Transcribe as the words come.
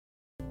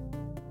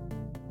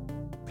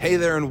Hey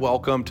there and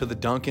welcome to the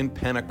Duncan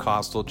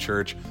Pentecostal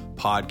Church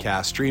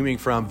podcast, streaming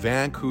from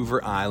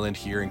Vancouver Island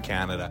here in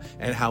Canada.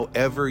 And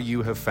however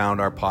you have found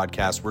our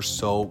podcast, we're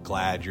so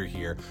glad you're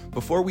here.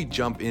 Before we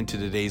jump into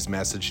today's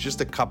message,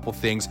 just a couple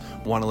things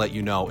I want to let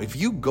you know. If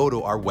you go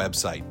to our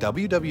website,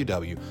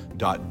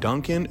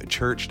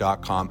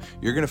 www.duncanchurch.com,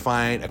 you're going to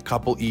find a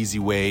couple easy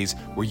ways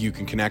where you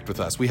can connect with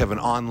us. We have an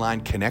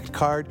online connect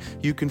card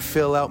you can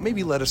fill out,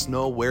 maybe let us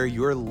know where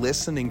you're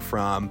listening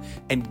from,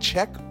 and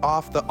check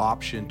off the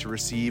option to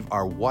receive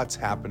our What's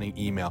Happening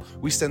email.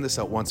 We send this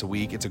out once a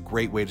week. It's a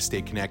great way to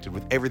stay connected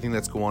with everything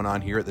that's going on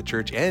here at the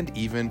church and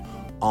even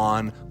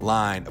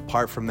online.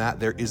 Apart from that,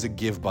 there is a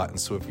give button.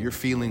 So if you're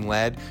feeling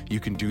led, you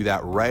can do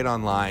that right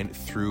online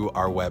through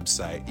our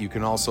website. You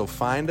can also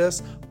find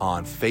us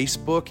on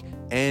Facebook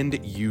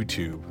and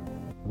YouTube.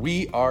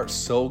 We are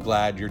so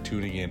glad you're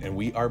tuning in, and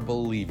we are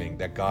believing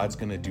that God's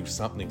going to do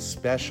something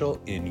special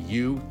in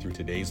you through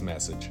today's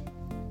message.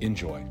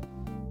 Enjoy.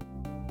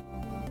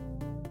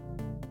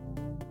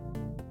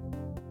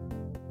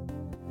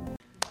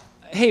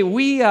 Hey,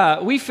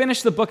 we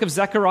finished the book of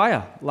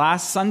Zechariah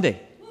last Sunday.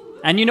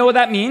 And you know what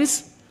that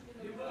means?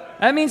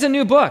 That means a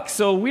new book.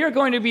 So we are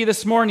going to be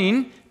this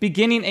morning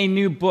beginning a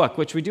new book,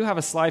 which we do have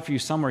a slide for you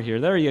somewhere here.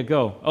 There you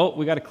go. Oh,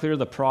 we got to clear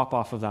the prop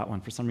off of that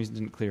one. For some reason, it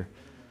didn't clear.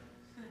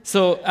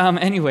 So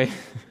anyway,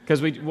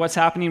 because what's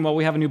happening? Well,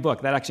 we have a new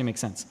book. That actually makes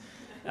sense.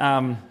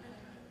 But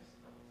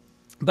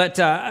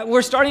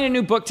we're starting a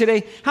new book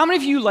today. How many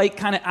of you like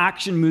kind of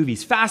action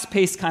movies,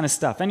 fast-paced kind of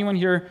stuff? Anyone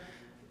here?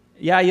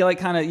 Yeah, you like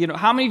kind of,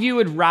 how many of you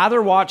would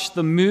rather watch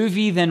the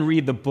movie than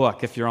read the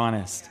book, if you're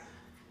honest?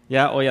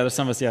 Yeah, oh yeah, there's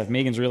some of us, yeah.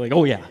 Megan's really like,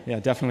 oh yeah,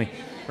 definitely.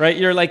 Right,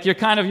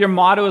 your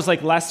motto is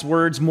like less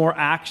words, more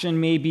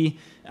action maybe.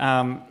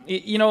 Our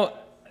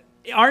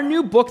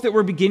new book that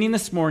we're beginning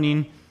this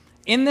morning,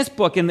 in this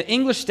book, in the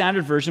English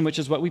Standard Version, which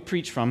is what we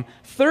preach from,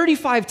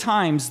 35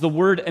 times the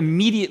word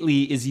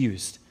immediately is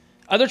used.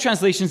 Other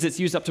translations, it's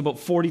used up to about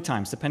 40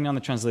 times, depending on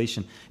the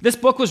translation. This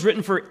book was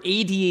written for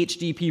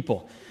ADHD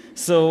people.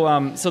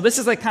 So this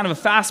is like kind of a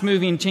fast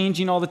moving,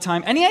 changing all the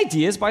time. Any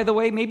ideas, by the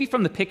way, maybe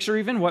from the picture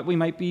even, what we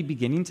might be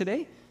beginning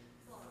today?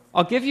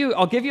 I'll give you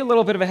a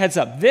little bit of a heads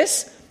up.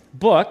 This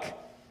book,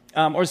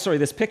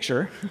 this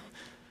picture,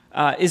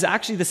 is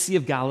actually the Sea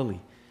of Galilee.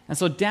 And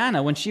so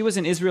Dana, when she was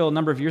in Israel a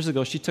number of years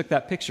ago, she took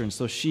that picture. And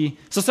so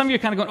some of you are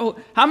kind of going, oh,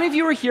 how many of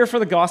you were here for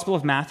the Gospel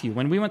of Matthew?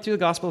 When we went through the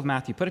Gospel of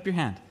Matthew, put up your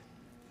hand.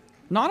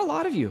 Not a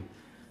lot of you,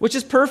 which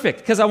is perfect,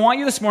 because I want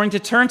you this morning to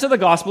turn to the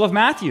Gospel of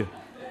Matthew.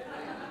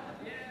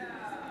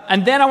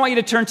 And then I want you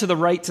to turn to the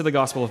right to the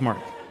Gospel of Mark.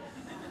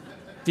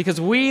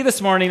 Because we this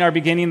morning are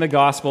beginning the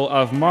Gospel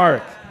of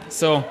Mark.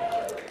 So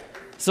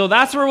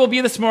that's where we'll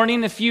be this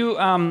morning. If you'll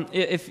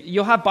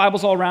have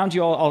Bibles all around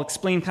you, I'll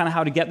explain kind of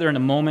how to get there in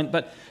a moment.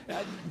 But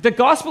the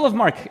Gospel of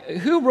Mark,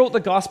 who wrote the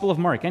Gospel of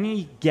Mark?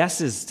 Any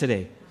guesses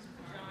today?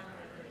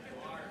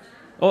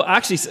 Oh,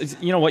 actually,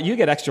 you know what? You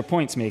get extra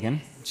points,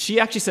 Megan.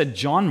 She actually said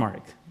John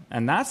Mark.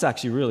 And that's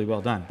actually really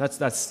well done.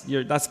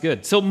 That's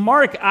good. So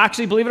Mark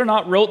actually, believe it or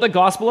not, wrote the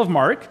Gospel of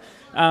Mark.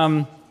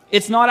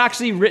 It's not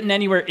actually written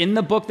anywhere in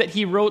the book that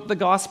he wrote the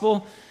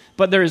Gospel,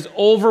 but there is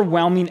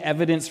overwhelming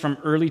evidence from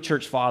early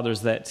church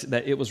fathers that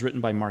it was written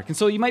by Mark. And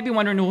so you might be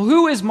wondering, well,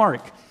 who is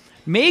Mark?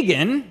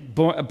 Megan,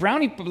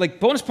 Brownie, like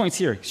bonus points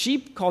here. She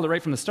called it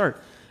right from the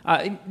start.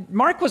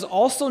 Mark was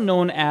also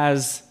known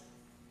as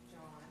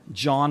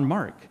John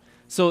Mark.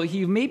 So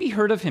you maybe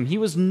heard of him. He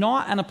was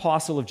not an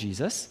apostle of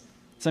Jesus.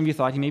 Some of you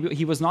thought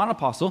he was not an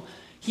apostle.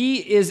 He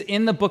is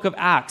in the book of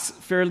Acts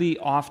fairly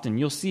often.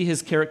 You'll see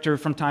his character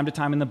from time to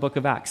time in the book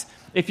of Acts.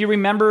 If you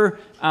remember,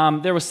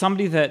 there was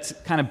somebody that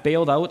kind of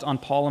bailed out on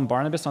Paul and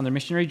Barnabas on their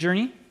missionary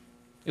journey.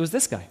 It was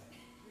this guy.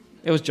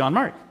 It was John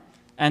Mark.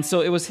 And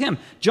so it was him.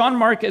 John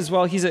Mark as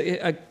well, he's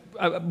a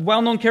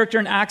well-known character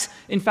in Acts.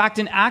 In fact,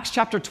 in Acts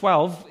chapter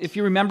 12, if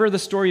you remember the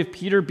story of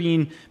Peter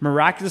being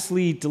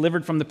miraculously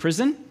delivered from the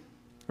prison,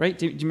 right?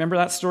 Do you remember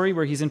that story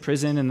where he's in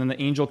prison and then the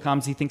angel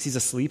comes, he thinks he's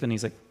asleep, and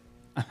he's like,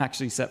 I'm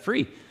actually set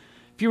free.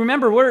 If you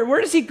remember,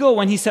 where does he go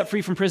when he's set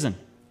free from prison?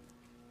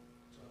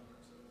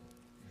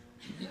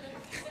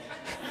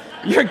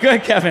 You're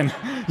good, Kevin.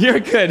 You're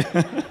good.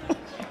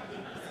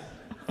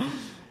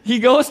 He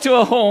goes to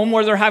a home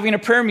where they're having a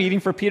prayer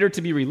meeting for Peter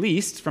to be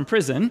released from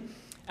prison,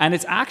 and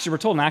it's actually, we're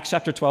told in Acts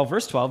chapter 12,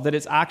 verse 12, that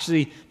it's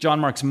actually John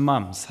Mark's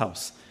mom's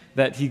house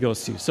that he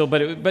goes to. So,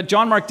 but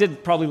John Mark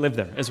did probably live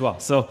there as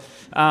well. So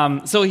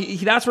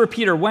that's where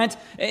Peter went.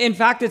 In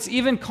fact, it's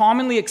even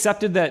commonly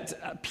accepted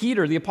that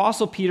Peter, the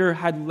Apostle Peter,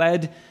 had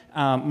led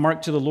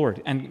Mark to the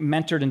Lord and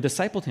mentored and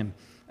discipled him.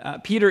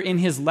 Peter, in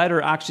his letter,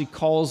 actually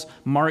calls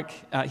Mark,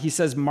 he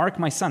says, Mark,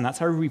 my son. That's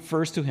how he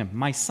refers to him,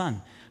 my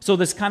son. So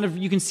this kind of,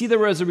 you can see there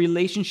was a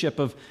relationship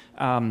of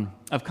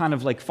kind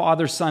of like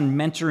father-son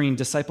mentoring,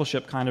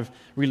 discipleship kind of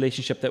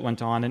relationship that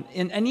went on.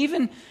 And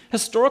even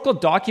historical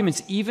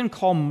documents even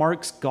call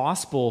Mark's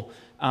gospel,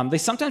 they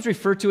sometimes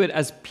refer to it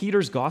as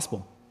Peter's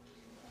gospel.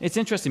 It's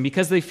interesting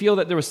because they feel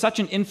that there was such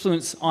an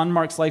influence on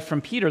Mark's life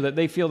from Peter that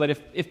they feel that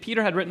if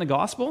Peter had written the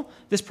gospel,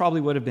 this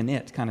probably would have been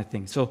it kind of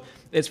thing. So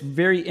it's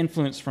very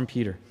influenced from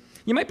Peter.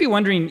 You might be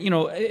wondering,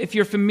 if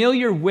you're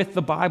familiar with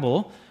the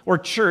Bible or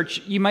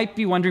church, you might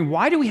be wondering,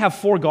 why do we have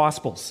 4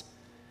 Gospels?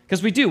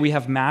 Because we do. We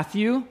have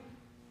Matthew,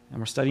 and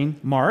we're studying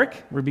Mark.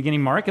 We're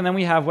beginning Mark. And then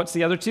we have, what's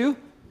the other 2?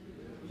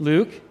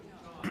 Luke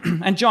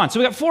and John. So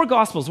we got 4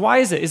 Gospels. Why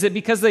is it? Is it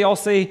because they all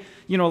say,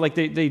 like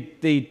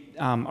they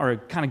are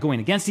kind of going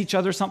against each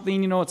other or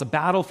something? It's a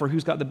battle for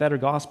who's got the better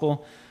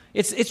gospel.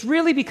 It's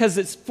really because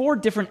it's 4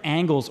 different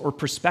angles or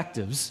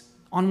perspectives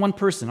on one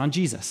person, on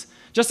Jesus.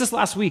 Just this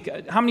last week,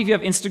 how many of you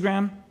have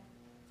Instagram?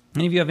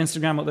 Any of you have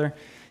Instagram out there?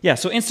 Yeah,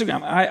 so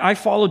Instagram. I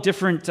follow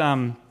different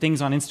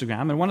things on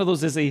Instagram, and one of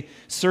those is a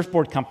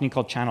surfboard company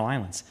called Channel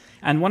Islands.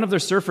 And one of their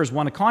surfers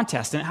won a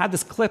contest, and it had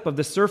this clip of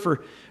the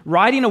surfer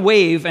riding a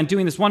wave and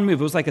doing this one move.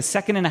 It was like a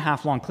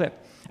 1.5-second long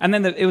clip. And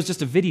then it was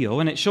just a video,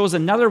 and it shows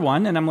another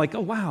one, and I'm like,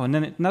 oh, wow. And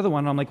then another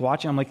one, I'm like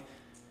watching, I'm like,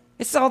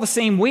 it's all the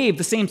same wave,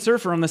 the same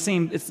surfer on the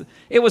same.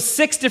 It was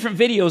 6 different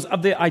videos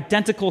of the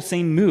identical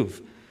same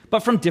move, but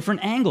from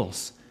different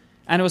angles.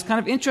 And it was kind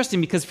of interesting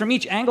because from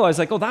each angle, I was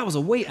like, oh, that was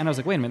a wave. And I was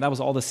like, wait a minute, that was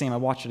all the same. I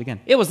watched it again.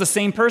 It was the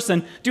same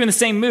person doing the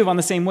same move on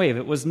the same wave.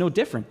 It was no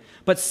different,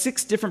 but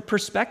 6 different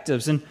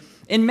perspectives. And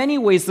in many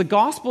ways, the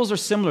Gospels are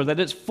similar, that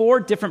it's 4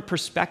 different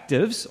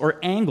perspectives or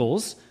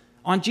angles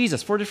on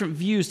Jesus, 4 different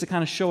views to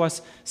kind of show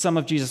us some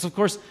of Jesus. Of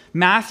course,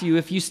 Matthew,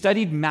 if you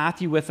studied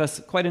Matthew with us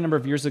quite a number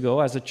of years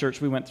ago as a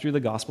church, we went through the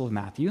Gospel of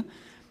Matthew.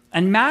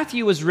 And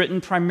Matthew was written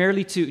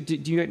primarily to,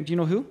 do you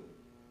know who?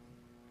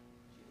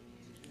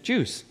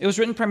 Jews. It was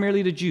written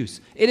primarily to Jews.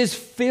 It is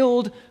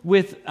filled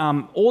with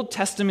Old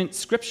Testament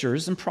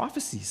scriptures and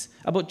prophecies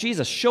about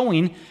Jesus,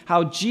 showing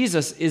how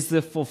Jesus is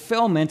the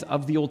fulfillment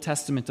of the Old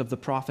Testament, of the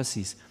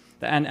prophecies.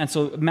 And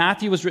so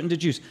Matthew was written to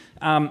Jews.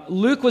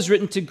 Luke was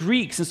written to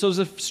Greeks, and so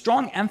there's a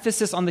strong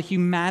emphasis on the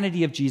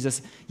humanity of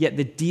Jesus, yet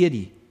the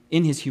deity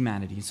in his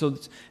humanity. So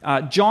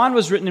John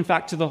was written, in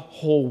fact, to the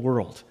whole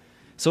world.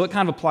 So it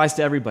kind of applies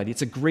to everybody.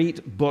 It's a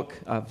great book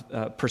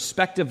of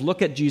perspective,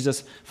 look at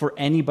Jesus for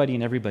anybody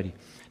and everybody.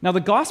 Now, the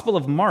Gospel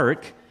of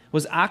Mark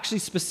was actually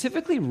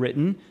specifically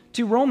written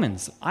to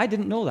Romans. I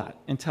didn't know that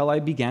until I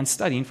began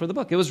studying for the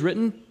book. It was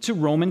written to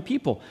Roman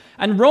people.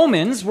 And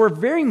Romans were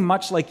very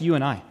much like you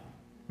and I.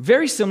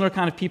 Very similar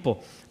kind of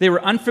people. They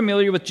were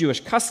unfamiliar with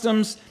Jewish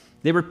customs.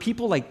 They were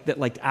people that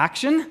liked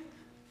action.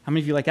 How many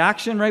of you like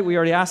action, right? We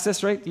already asked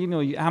this, right?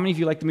 How many of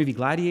you like the movie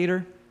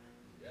Gladiator?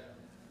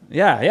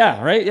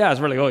 Yeah, right? Yeah, it's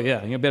really,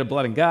 a bit of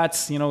blood and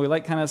guts. We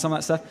like kind of some of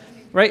that stuff.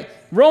 Right?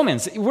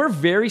 Romans, we're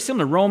very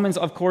similar. Romans,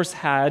 of course,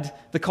 had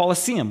the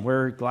Colosseum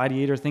where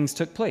gladiator things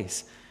took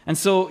place. And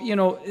so,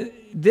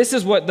 this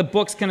is what the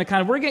book's going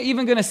to we're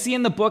even going to see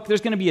in the book,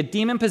 there's going to be a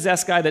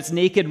demon-possessed guy that's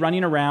naked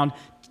running around,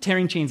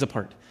 tearing chains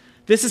apart.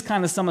 This is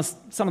kind of some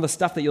of the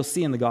stuff that you'll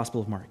see in the Gospel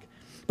of Mark.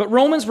 But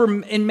Romans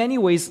were, in many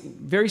ways,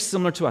 very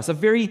similar to us, a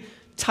very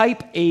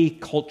type A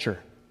culture,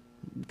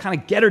 kind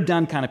of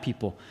get-her-done kind of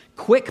people.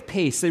 Quick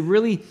pace. They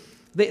really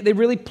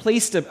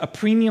placed a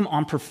premium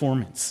on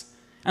performance.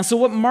 And so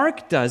what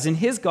Mark does in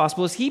his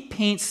gospel is he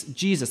paints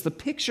Jesus. The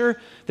picture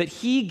that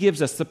he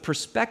gives us, the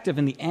perspective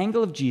and the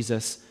angle of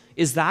Jesus,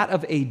 is that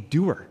of a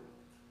doer,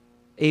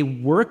 a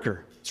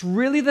worker. It's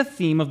really the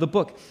theme of the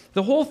book.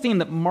 The whole theme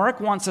that Mark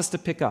wants us to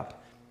pick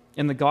up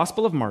in the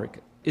Gospel of Mark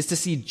is to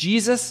see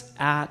Jesus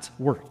at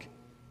work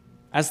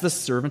as the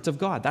servant of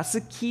God. That's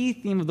the key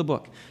theme of the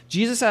book.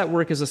 Jesus at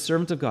work as a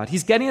servant of God.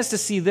 He's getting us to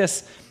see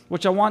this,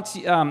 which I want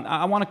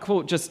to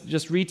quote,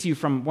 just read to you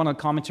from one of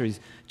the commentaries.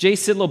 J.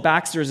 Sidlow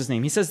Baxter is his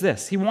name. He says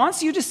this: Mark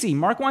wants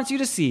you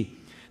to see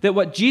that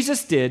what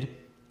Jesus did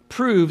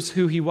proves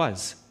who he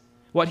was.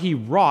 What he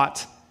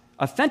wrought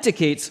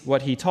authenticates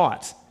what he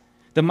taught.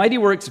 The mighty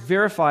works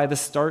verify the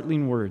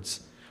startling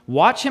words.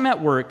 Watch him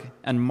at work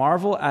and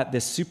marvel at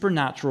this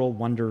supernatural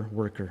wonder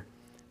worker.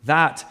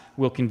 That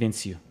will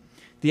convince you.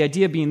 The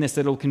idea being this,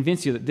 that it will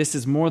convince you that this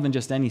is more than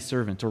just any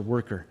servant or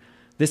worker.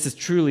 This is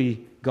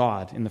truly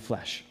God in the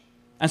flesh.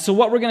 And so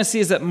what we're going to see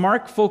is that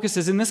Mark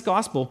focuses, in this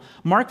gospel,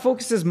 Mark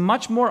focuses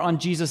much more on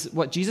Jesus,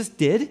 what Jesus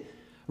did,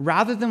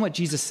 rather than what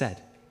Jesus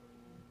said.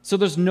 So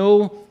there's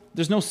no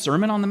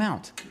Sermon on the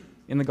Mount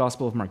in the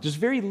Gospel of Mark. There's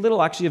very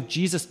little actually of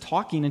Jesus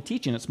talking and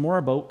teaching. It's more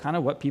about kind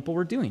of what people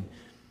were doing.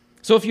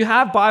 So if you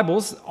have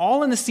Bibles,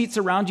 all in the seats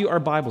around you are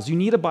Bibles. You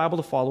need a Bible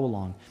to follow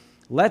along.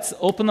 Let's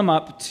open them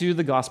up to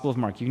the Gospel of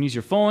Mark. You can use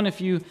your phone if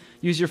you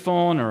use your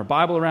phone, or a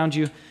Bible around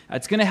you.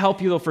 It's going to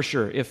help you, though, for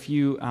sure. If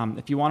you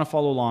want to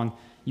follow along,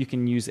 you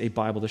can use a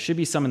Bible. There should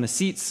be some in the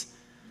seats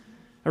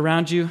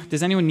around you.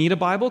 Does anyone need a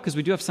Bible? Because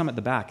we do have some at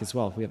the back as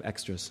well, if we have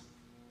extras,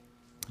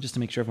 just to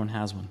make sure everyone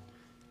has one.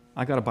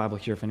 I got a Bible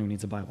here if anyone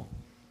needs a Bible.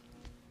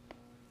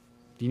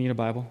 Do you need a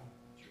Bible?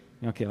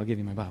 Okay, I'll give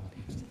you my Bible.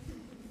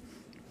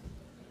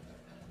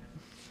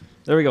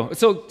 There we go.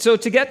 So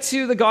to get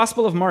to the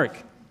Gospel of Mark,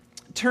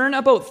 turn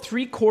about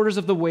 3/4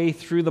 of the way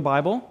through the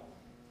Bible.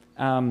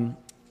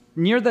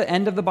 Near the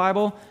end of the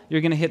Bible,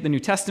 you're going to hit the New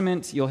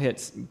Testament. You'll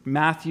hit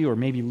Matthew or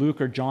maybe Luke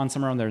or John,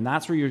 somewhere around there, and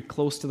that's where you're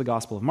close to the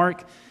Gospel of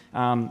Mark.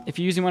 If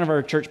you're using one of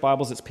our church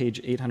Bibles, it's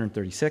page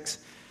 836,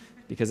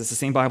 because it's the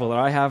same Bible that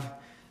I have.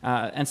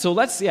 And so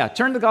let's,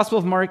 turn to the Gospel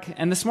of Mark.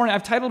 And this morning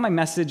I've titled my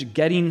message,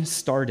 Getting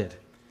Started.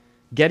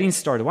 Getting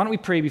Started. Why don't we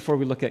pray before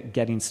we look at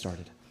getting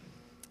started?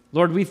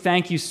 Lord, we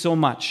thank you so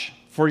much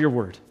for your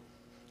word.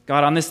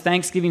 God, on this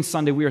Thanksgiving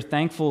Sunday, we are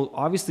thankful,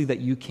 obviously, that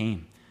you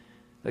came.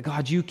 That,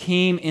 God, you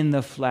came in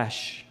the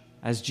flesh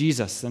as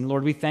Jesus. And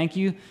Lord, we thank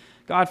you,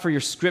 God, for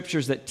your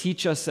scriptures that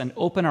teach us and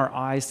open our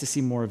eyes to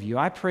see more of you.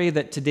 I pray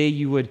that today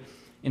you would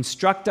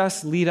instruct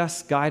us, lead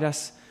us, guide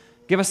us,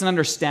 give us an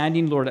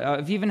understanding, Lord,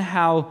 of even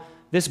how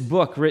this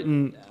book,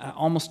 written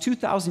almost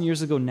 2,000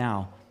 years ago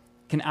now,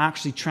 can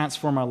actually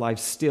transform our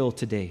lives still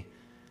today.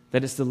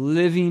 That it's the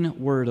living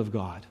word of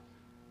God.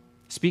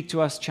 Speak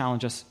to us,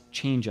 challenge us,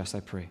 change us, I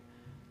pray.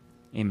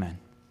 Amen.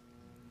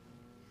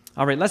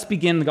 All right, let's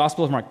begin the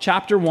Gospel of Mark,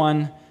 chapter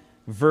 1,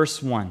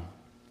 verse 1.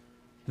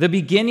 The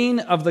beginning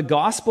of the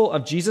gospel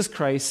of Jesus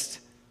Christ,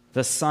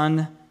 the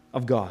Son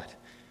of God.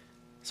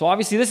 So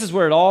obviously this is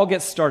where it all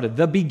gets started.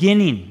 The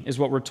beginning is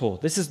what we're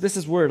told. This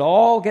is where it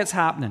all gets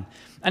happening.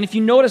 And if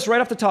you notice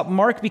right off the top,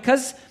 Mark,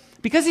 because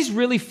he's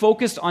really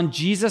focused on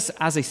Jesus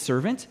as a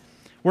servant,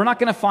 we're not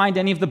going to find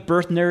any of the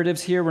birth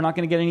narratives here. We're not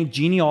going to get any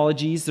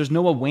genealogies. There's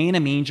no away in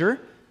a manger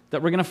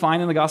that we're going to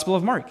find in the Gospel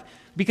of Mark.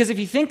 Because if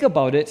you think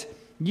about it,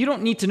 you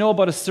don't need to know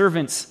about a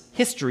servant's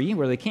history,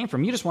 where they came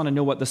from. You just want to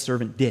know what the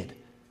servant did.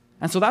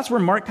 And so that's where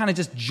Mark kind of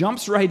just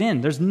jumps right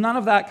in. There's none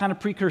of that kind of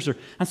precursor.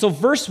 And so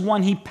verse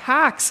 1, he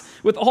packs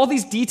with all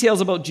these details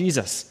about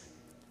Jesus,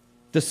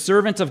 the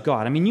servant of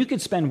God. I mean, you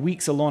could spend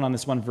weeks alone on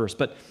this one verse,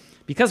 but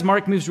because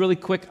Mark moves really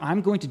quick,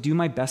 I'm going to do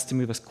my best to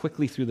move us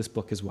quickly through this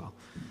book as well.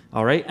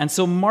 All right? And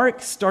so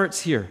Mark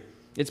starts here.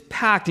 It's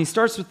packed. He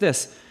starts with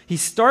this. He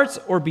starts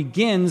or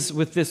begins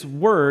with this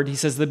word. He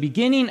says, the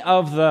beginning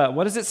of the,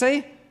 what does it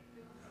say?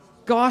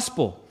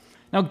 Gospel.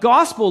 Now,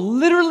 gospel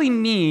literally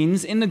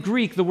means, in the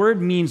Greek, the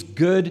word means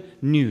good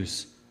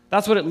news.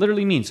 That's what it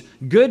literally means.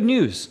 Good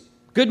news.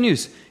 Good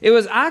news. It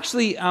was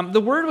actually,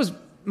 the word was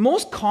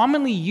most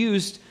commonly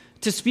used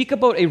to speak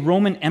about a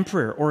Roman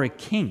emperor or a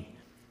king.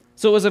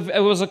 So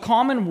it was a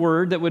common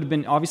word that would have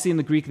been, obviously in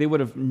the Greek, they would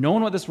have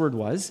known what this word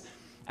was.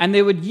 And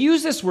they would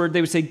use this word,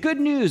 they would say good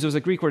news. It was a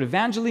Greek word,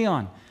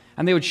 evangelion.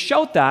 And they would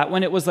shout that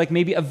when it was like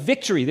maybe a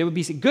victory. They would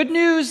be saying, good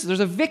news, there's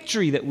a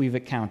victory that we've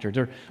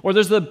encountered. Or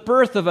there's the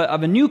birth of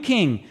a new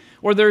king.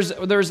 Or there's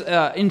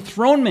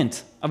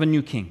enthronement of a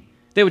new king.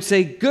 They would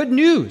say, good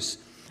news.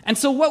 And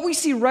so what we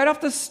see right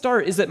off the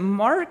start is that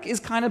Mark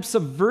is kind of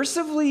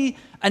subversively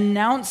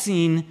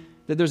announcing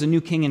that there's a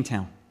new king in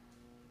town.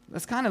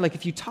 That's kind of like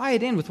if you tie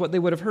it in with what they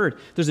would have heard.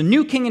 There's a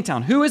new king in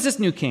town. Who is this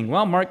new king?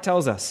 Well, Mark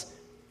tells us.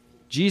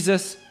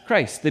 Jesus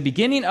Christ. The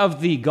beginning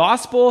of the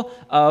gospel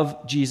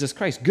of Jesus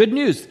Christ. Good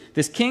news.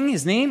 This king,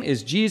 his name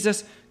is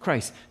Jesus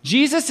Christ.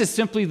 Jesus is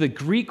simply the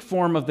Greek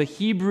form of the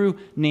Hebrew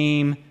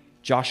name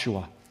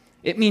Joshua.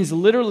 It means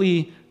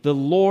literally, the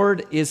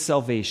Lord is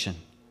salvation.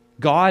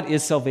 God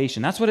is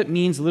salvation. That's what it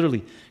means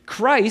literally.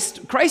 Christ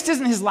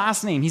isn't his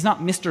last name. He's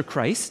not Mr.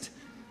 Christ.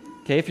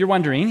 Okay, if you're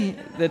wondering,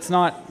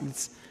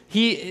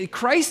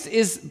 Christ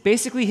is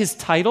basically his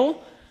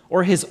title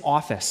or his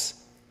office.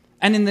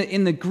 And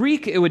in the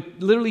Greek, it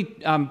would literally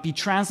be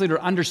translated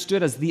or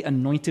understood as the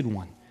anointed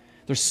one.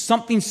 There's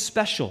something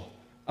special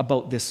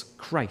about this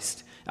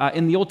Christ.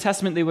 In the Old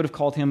Testament, they would have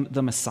called him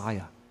the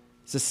Messiah.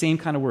 It's the same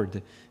kind of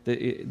word.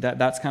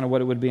 That's kind of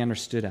what it would be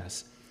understood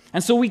as.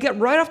 And so we get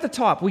right off the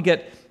top,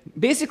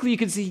 basically you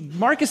can see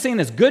Mark is saying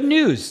this, good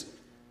news.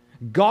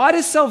 God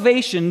is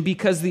salvation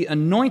because the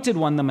anointed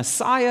one, the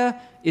Messiah,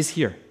 is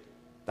here.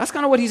 That's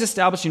kind of what he's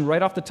establishing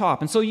right off the top.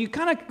 And so you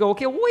kind of go,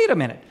 okay, wait a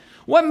minute.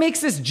 What makes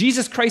this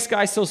Jesus Christ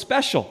guy so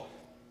special?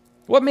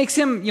 What makes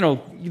him,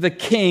 the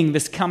king,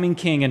 this coming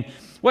king? And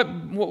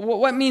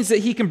what means that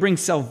he can bring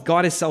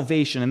God is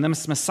salvation and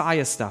this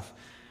Messiah stuff?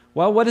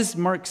 Well, what does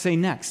Mark say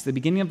next? The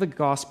beginning of the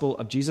gospel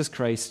of Jesus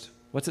Christ.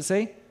 What's it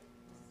say?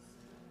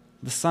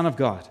 The Son of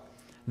God.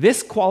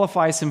 This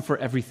qualifies him for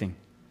everything.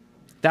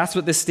 That's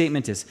what this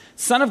statement is.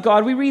 Son of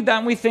God, we read that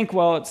and we think,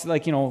 well, it's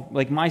like,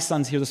 like my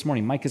son's here this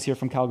morning. Mike is here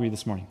from Calgary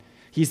this morning.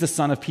 He's the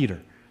son of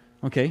Peter.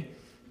 Okay?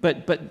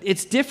 But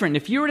it's different.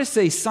 If you were to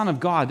say Son of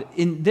God,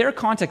 in their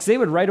context, they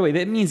would right away,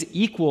 that means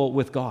equal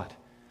with God.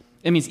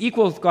 It means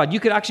equal with God. You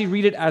could actually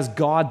read it as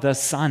God the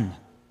Son,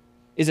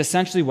 is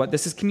essentially what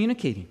this is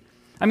communicating.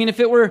 I mean, if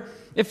it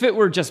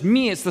were just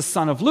me, it's the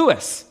son of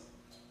Lewis,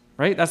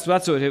 right? That's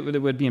what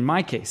it would be in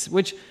my case,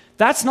 which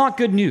that's not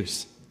good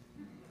news.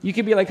 You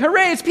could be like,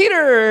 hooray, it's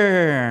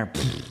Peter!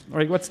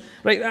 Right?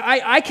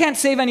 I can't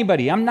save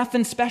anybody. I'm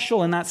nothing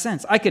special in that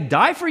sense. I could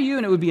die for you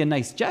and it would be a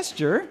nice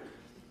gesture,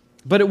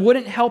 but it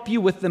wouldn't help you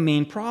with the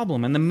main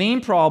problem. And the main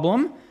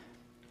problem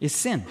is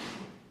sin.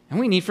 And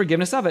we need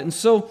forgiveness of it. And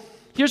so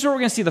here's what we're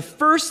going to see. The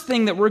first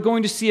thing that we're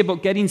going to see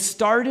about getting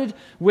started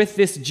with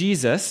this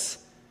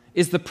Jesus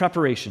is the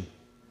preparation.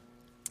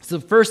 So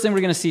the first thing we're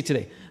going to see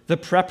today, the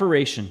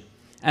preparation.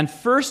 And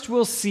first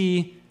we'll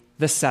see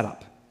the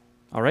setup.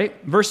 All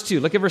right? Verse 2.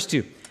 Look at verse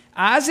 2.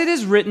 As it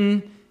is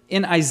written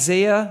in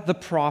Isaiah the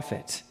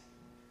prophet.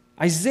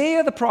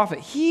 Isaiah the prophet,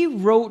 he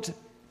wrote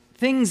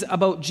things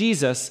about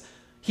Jesus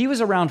He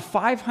was around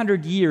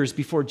 500 years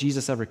before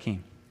Jesus ever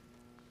came.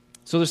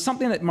 So there's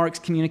something that Mark's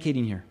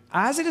communicating here.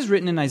 As it is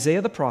written in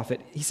Isaiah the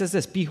prophet, he says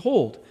this,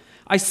 "Behold,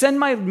 I send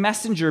my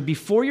messenger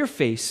before your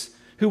face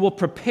who will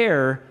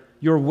prepare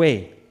your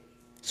way."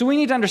 So we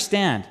need to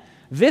understand,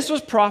 this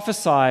was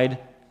prophesied,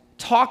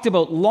 talked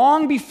about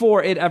long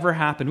before it ever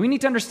happened. We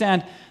need to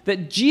understand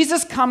that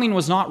Jesus' coming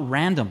was not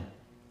random.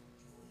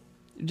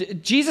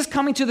 Jesus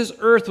coming to this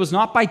earth was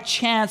not by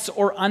chance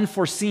or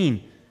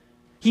unforeseen.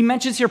 He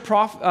mentions here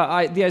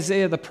the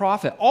Isaiah the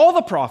prophet. All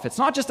the prophets,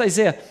 not just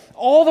Isaiah,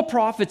 all the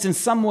prophets in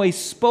some way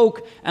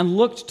spoke and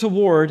looked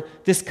toward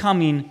this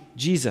coming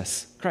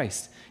Jesus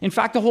Christ. In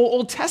fact, the whole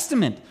Old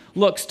Testament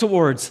looks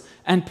towards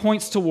and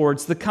points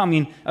towards the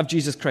coming of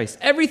Jesus Christ.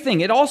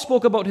 Everything, it all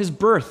spoke about his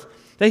birth,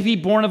 that he'd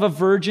be born of a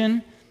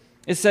virgin.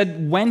 It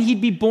said when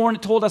he'd be born.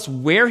 It told us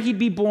where he'd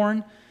be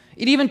born.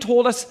 It even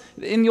told us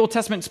in the Old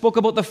Testament, spoke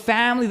about the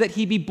family that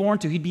he'd be born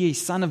to. He'd be a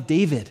son of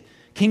David,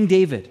 King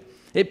David.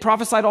 It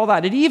prophesied all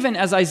that. It even,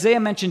 as Isaiah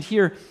mentioned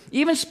here,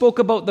 even spoke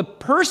about the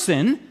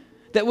person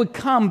that would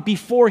come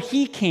before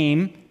he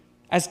came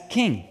as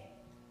king.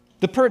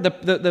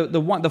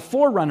 The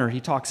forerunner he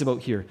talks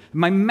about here.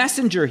 My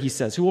messenger, he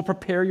says, who will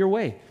prepare your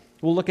way.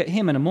 We'll look at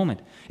him in a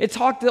moment.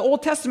 The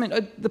Old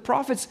Testament, the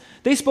prophets,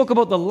 they spoke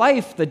about the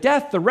life, the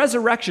death, the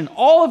resurrection.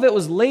 All of it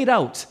was laid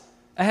out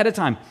ahead of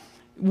time.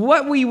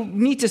 What we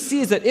need to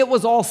see is that it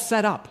was all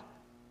set up.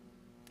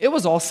 It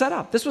was all set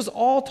up. This was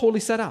all totally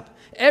set up.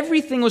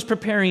 Everything was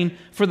preparing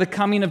for the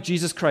coming of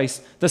Jesus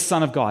Christ, the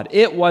Son of God.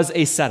 It was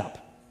a setup.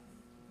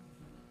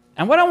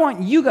 And what I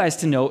want you guys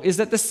to know is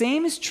that the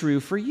same is true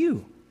for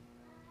you.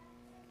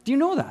 Do you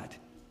know that?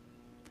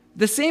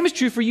 The same is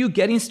true for you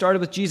getting started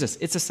with Jesus.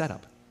 It's a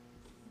setup.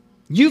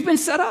 You've been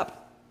set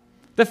up.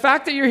 The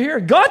fact that you're here,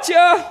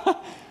 gotcha!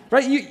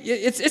 Right?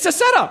 It's a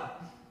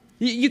setup.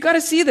 You got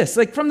to see this.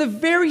 Like from the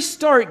very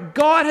start,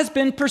 God has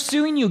been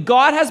pursuing you.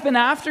 God has been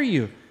after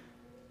you.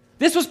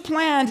 This was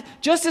planned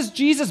just as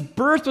Jesus'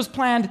 birth was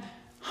planned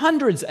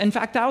hundreds, in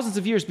fact, thousands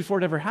of years before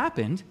it ever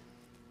happened.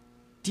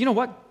 Do you know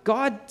what?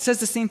 God says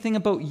the same thing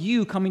about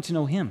you coming to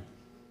know him.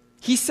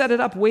 He set it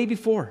up way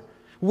before.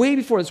 Way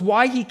before. It's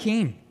why he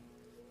came.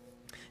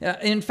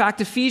 In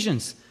fact,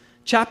 Ephesians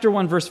chapter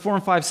 1, verse 4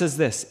 and 5 says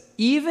this,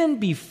 "Even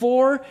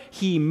before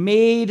he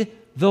made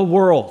the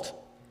world."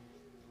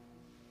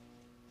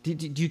 Do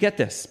you get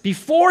this?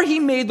 Before he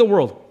made the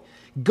world,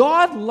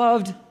 God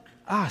loved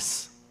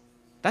us.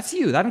 That's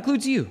you. That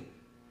includes you.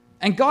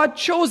 And God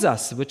chose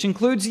us, which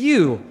includes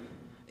you,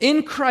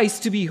 in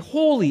Christ to be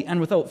holy and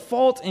without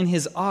fault in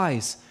his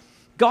eyes.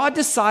 God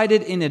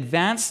decided in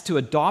advance to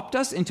adopt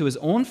us into his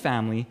own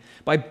family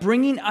by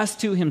bringing us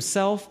to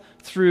himself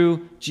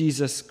through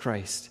Jesus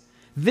Christ.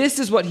 This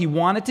is what he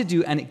wanted to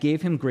do, and it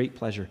gave him great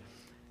pleasure.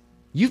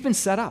 You've been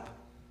set up.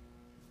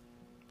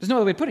 There's no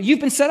other way to put it. You've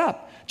been set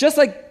up. Just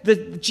like the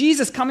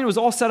Jesus coming was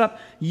all set up,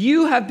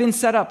 you have been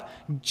set up.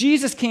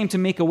 Jesus came to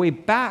make a way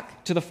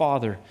back to the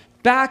Father,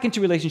 back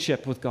into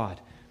relationship with God.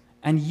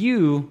 And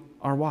you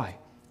are why.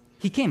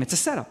 He came. It's a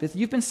setup.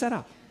 You've been set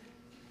up.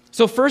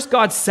 So first,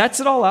 God sets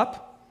it all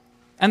up.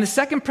 And the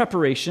second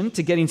preparation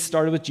to getting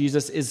started with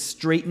Jesus is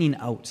straightening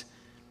out.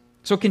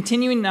 So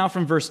continuing now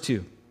from verse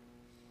 2.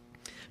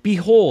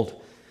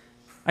 "Behold,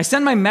 I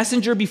send my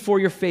messenger before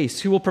your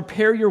face, who will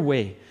prepare your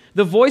way.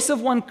 The voice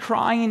of one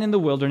crying in the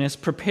wilderness,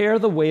 prepare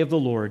the way of the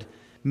Lord,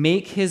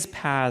 make his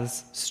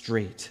paths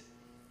straight."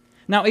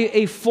 Now,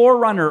 a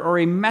forerunner or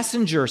a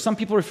messenger, some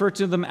people refer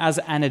to them as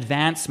an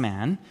advance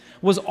man,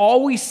 was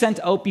always sent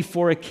out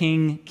before a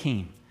king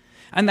came.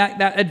 And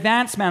that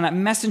advance man, that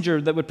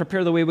messenger that would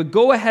prepare the way, would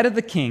go ahead of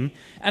the king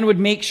and would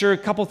make sure a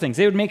couple things.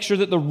 They would make sure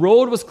that the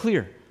road was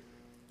clear,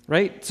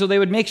 right? So they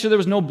would make sure there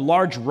was no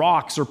large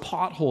rocks or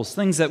potholes,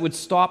 things that would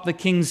stop the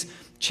king's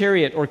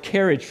chariot or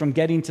carriage from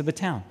getting to the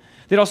town.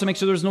 They'd also make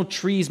sure there was no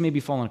trees maybe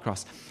falling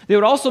across. They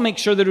would also make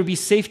sure there would be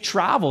safe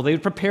travel. They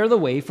would prepare the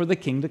way for the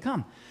king to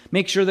come.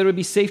 Make sure there would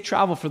be safe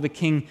travel for the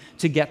king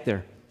to get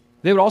there.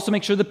 They would also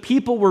make sure the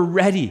people were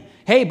ready.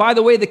 Hey, by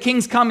the way, the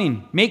king's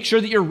coming. Make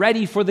sure that you're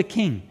ready for the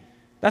king.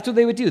 That's what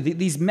they would do.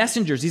 These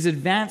messengers, these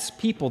advanced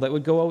people that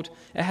would go out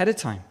ahead of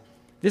time.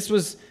 This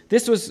was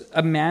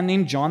a man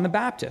named John the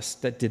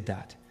Baptist that did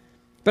that.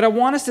 But I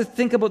want us to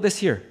think about this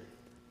here.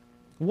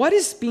 What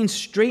is being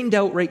straightened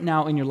out right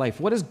now in your life?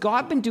 What has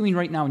God been doing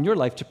right now in your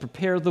life to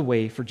prepare the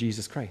way for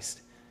Jesus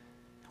Christ?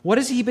 What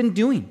has he been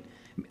doing?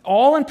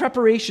 All in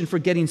preparation for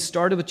getting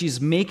started with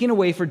Jesus, making a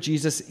way for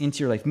Jesus into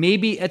your life.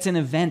 Maybe it's an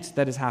event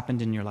that has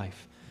happened in your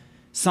life,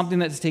 something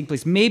that has taken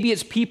place. Maybe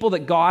it's people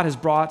that God has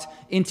brought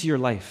into your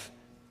life.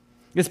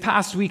 This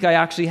past week, I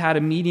actually had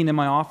a meeting in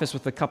my office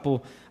with a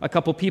couple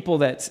people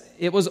that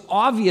it was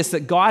obvious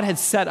that God had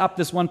set up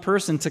this one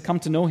person to come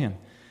to know him.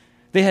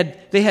 They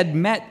had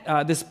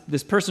met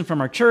this person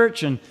from our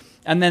church and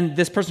then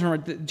this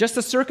person from just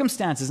the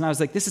circumstances. And I was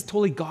like, this is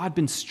totally God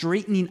been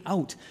straightening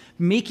out,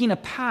 making a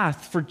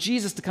path for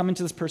Jesus to come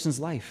into this person's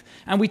life.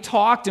 And we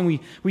talked and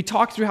we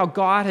talked through how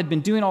God had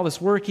been doing all this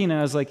working. And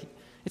I was like,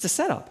 it's a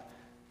setup.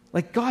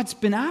 Like, God's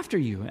been after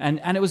you. And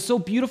it was so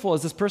beautiful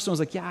as this person was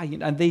like, yeah,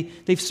 and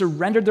they've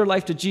surrendered their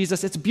life to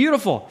Jesus. It's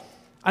beautiful.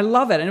 I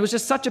love it. And it was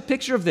just such a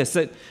picture of this,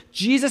 that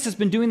Jesus has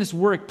been doing this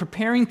work,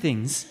 preparing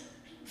things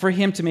for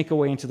him to make a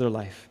way into their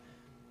life.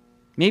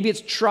 Maybe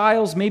it's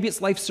trials, maybe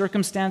it's life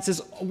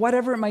circumstances,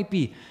 whatever it might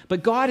be.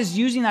 But God is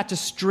using that to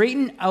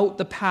straighten out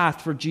the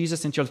path for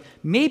Jesus into your life.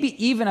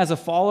 Maybe even as a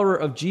follower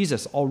of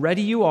Jesus,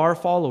 already you are a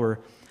follower,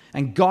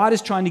 and God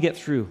is trying to get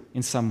through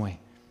in some way.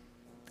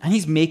 And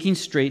he's making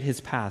straight his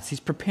paths. He's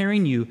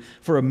preparing you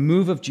for a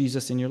move of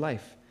Jesus in your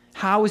life.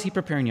 How is he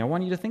preparing you? I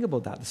want you to think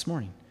about that this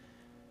morning.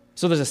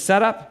 So there's a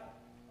setup,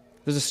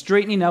 there's a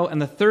straightening out,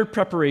 and the third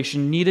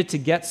preparation needed to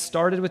get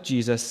started with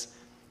Jesus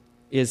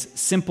is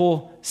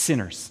simple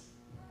sinners.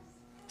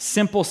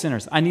 Simple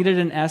sinners. I needed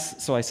an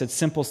S, so I said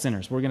simple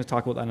sinners. We're going to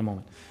talk about that in a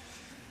moment.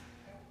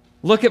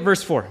 Look at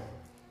verse 4.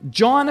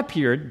 John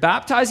appeared,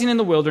 baptizing in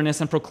the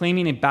wilderness and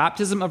proclaiming a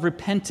baptism of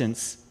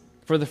repentance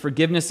for the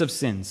forgiveness of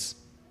sins.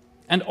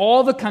 And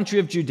all the country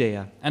of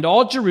Judea and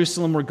all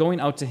Jerusalem were going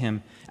out to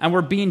him and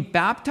were being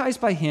baptized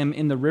by him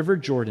in the river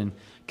Jordan,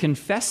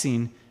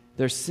 confessing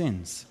their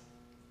sins.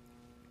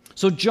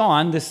 So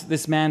John,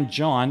 this man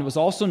John, was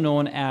also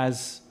known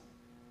as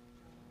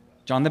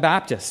John the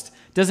Baptist.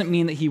 Doesn't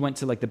mean that he went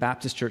to like the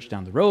Baptist church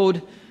down the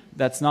road.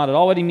 That's not at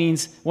all what he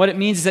means. What it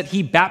means is that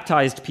he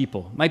baptized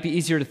people. Might be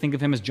easier to think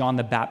of him as John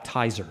the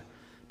Baptizer,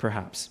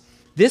 perhaps.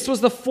 This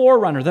was the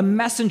forerunner, the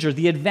messenger,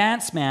 the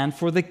advance man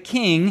for the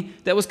king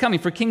that was coming,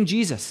 for King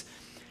Jesus.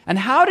 And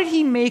how did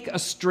he make a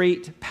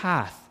straight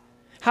path?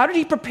 How did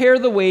he prepare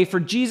the way for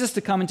Jesus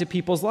to come into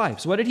people's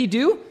lives? What did he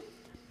do?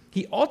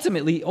 He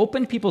ultimately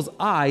opened people's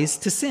eyes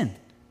to sin.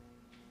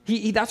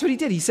 That's what he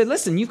did. He said,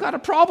 listen, you've got a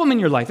problem in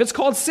your life. It's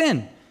called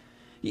sin.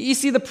 You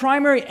see, the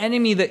primary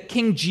enemy that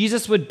King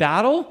Jesus would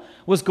battle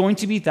was going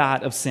to be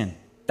that of sin.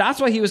 That's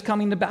why he was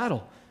coming to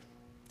battle.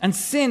 And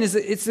sin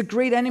it's the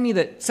great enemy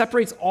that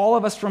separates all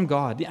of us from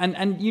God.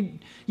 And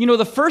you know,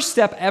 the first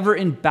step ever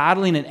in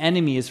battling an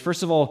enemy is,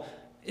 first of all,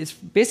 it's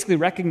basically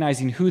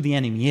recognizing who the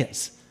enemy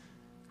is,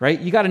 right?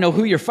 You got to know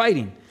who you're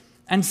fighting.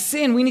 And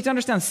sin, we need to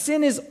understand,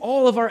 sin is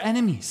all of our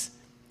enemies.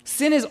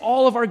 Sin is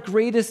all of our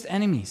greatest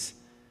enemies.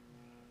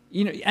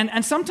 You know,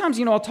 and sometimes,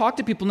 you know, I'll talk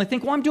to people and they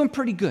think, well, I'm doing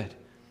pretty good.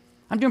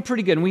 I'm doing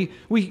pretty good. And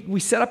we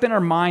set up in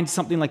our mind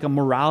something like a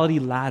morality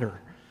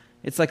ladder.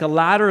 It's like a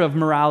ladder of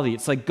morality.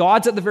 It's like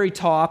God's at the very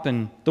top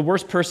and the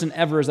worst person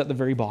ever is at the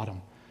very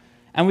bottom.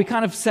 And we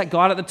kind of set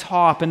God at the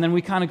top, and then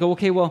we kind of go,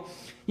 okay, well,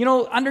 you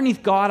know,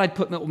 underneath God, I'd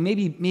put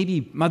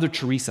maybe Mother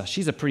Teresa.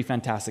 She's a pretty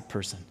fantastic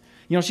person.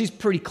 You know, she's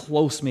pretty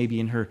close maybe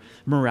in her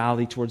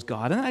morality towards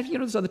God. And you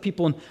know, there's other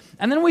people.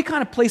 And then we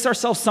kind of place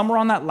ourselves somewhere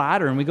on that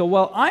ladder, and we go,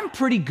 well, I'm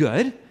pretty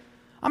good.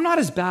 I'm not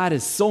as bad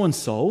as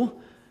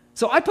so-and-so.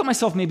 So I put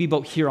myself maybe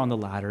about here on the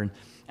ladder.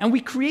 And we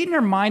create in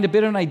our mind a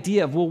bit of an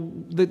idea of, well,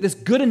 this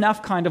good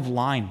enough kind of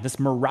line, this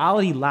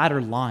morality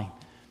ladder line.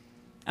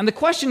 And the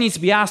question needs to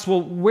be asked,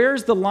 well,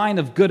 where's the line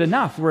of good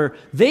enough where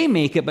they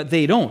make it but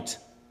they don't?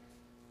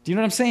 Do you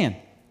know what I'm saying?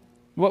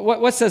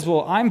 What says,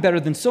 well, I'm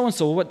better than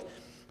so-and-so?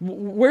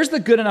 Where's the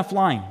good enough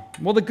line?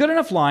 Well, the good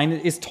enough line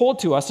is told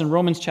to us in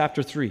Romans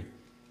chapter 3.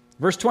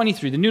 Verse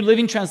 23, the New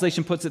Living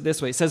Translation puts it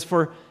this way. It says,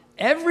 for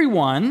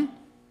everyone,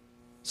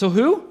 so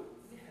who?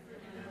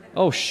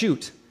 Oh,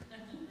 shoot.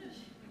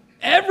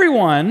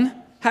 Everyone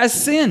has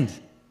sinned.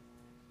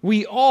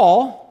 We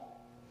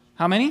all,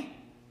 how many?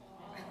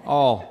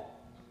 All.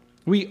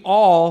 We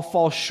all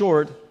fall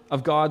short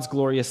of God's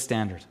glorious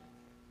standard.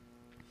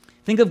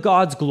 Think of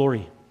God's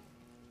glory.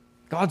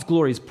 God's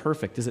glory is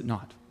perfect, is it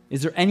not?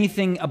 Is there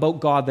anything about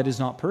God that is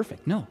not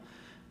perfect? No.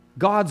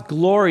 God's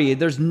glory,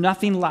 there's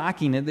nothing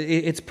lacking.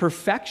 It's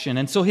perfection.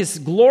 And so his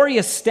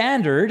glorious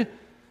standard,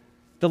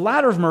 the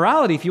ladder of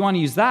morality, if you want to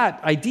use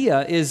that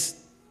idea, is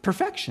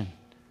perfection.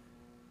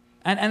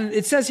 And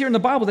it says here in the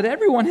Bible that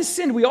everyone has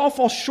sinned. We all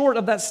fall short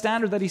of that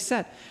standard that he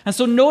set. And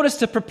so notice,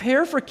 to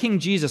prepare for King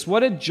Jesus, what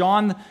did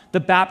John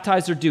the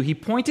Baptizer do? He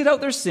pointed out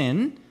their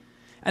sin,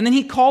 and then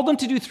he called them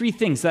to do three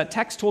things. That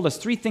text told us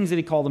three things that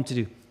he called them to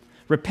do: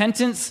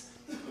 repentance,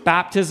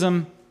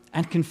 baptism,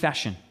 and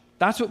confession.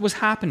 That's what was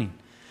happening.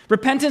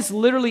 Repentance,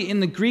 literally in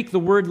the Greek, the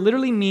word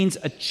literally means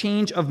a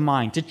change of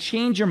mind, to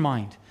change your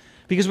mind.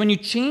 Because when you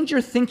change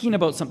your thinking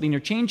about something or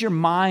change your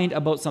mind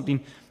about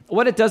something,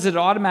 what it does is it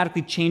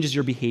automatically changes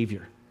your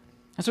behavior.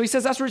 And so he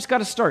says that's where it's got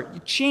to start. You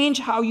change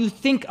how you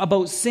think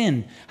about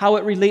sin, how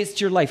it relates to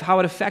your life, how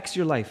it affects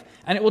your life,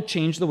 and it will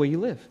change the way you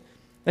live.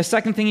 The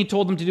second thing he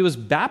told them to do was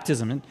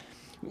baptism. And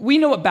we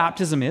know what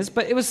baptism is,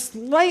 but it was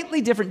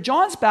slightly different.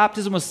 John's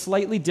baptism was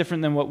slightly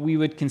different than what we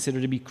would consider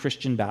to be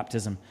Christian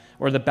baptism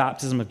or the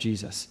baptism of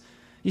Jesus.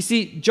 You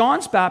see,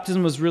 John's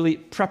baptism was really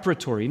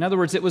preparatory. In other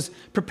words, it was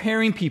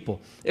preparing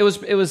people. It was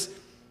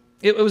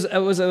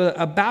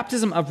a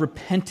baptism of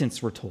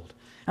repentance, we're told.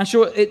 And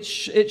so it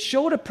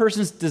showed a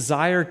person's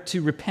desire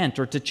to repent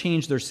or to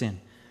change their sin.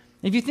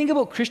 If you think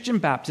about Christian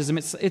baptism,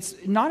 it's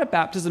not a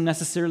baptism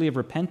necessarily of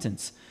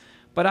repentance,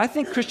 but I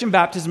think Christian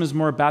baptism is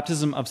more a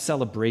baptism of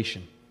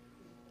celebration,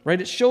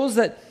 right? It shows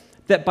that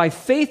by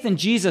faith in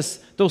Jesus,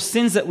 those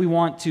sins that we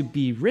want to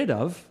be rid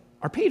of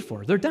are paid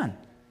for. They're done,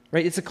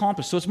 right? It's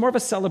accomplished. So it's more of a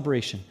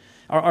celebration.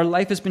 Our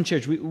life has been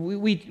changed.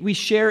 We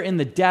share in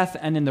the death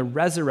and in the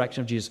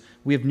resurrection of Jesus.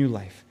 We have new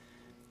life.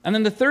 And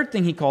then the third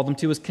thing he called them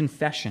to was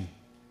confession.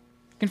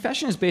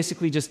 Confession is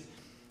basically just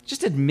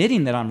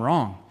admitting that I'm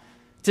wrong.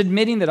 It's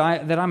admitting that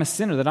I'm a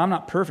sinner, that I'm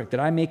not perfect, that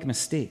I make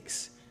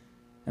mistakes,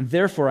 and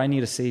therefore I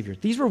need a Savior.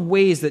 These were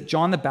ways that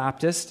John the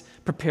Baptist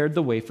prepared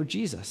the way for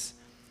Jesus.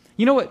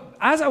 You know what?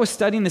 As I was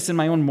studying this in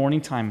my own morning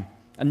time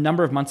a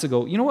number of months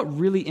ago, you know what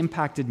really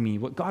impacted me,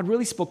 what God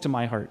really spoke to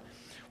my heart,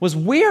 was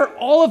where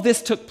all of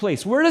this took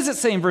place. Where does it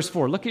say in verse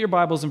 4? Look at your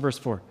Bibles in verse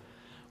 4.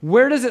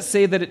 Where does it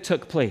say that it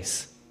took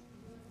place?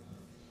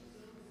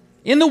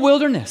 In the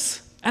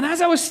wilderness. And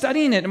as I was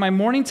studying it in my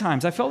morning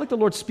times, I felt like the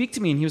Lord speak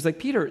to me, and he was like,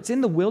 Peter, it's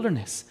in the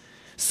wilderness.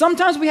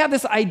 Sometimes we have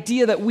this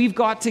idea that we've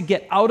got to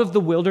get out of the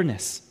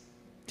wilderness.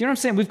 Do you know what I'm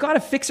saying? We've got to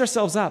fix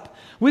ourselves up.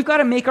 We've got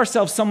to make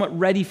ourselves somewhat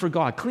ready for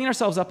God, clean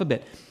ourselves up a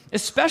bit.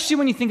 Especially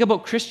when you think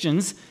about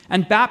Christians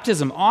and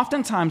baptism.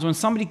 Oftentimes when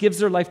somebody gives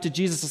their life to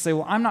Jesus, they'll say,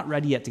 well, I'm not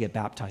ready yet to get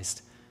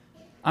baptized.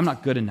 I'm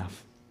not good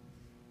enough.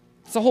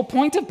 It's the whole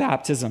point of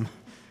baptism.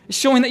 It's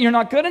showing that you're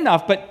not good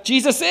enough, but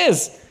Jesus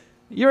is.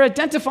 You're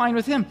identifying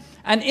with him.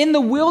 And in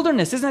the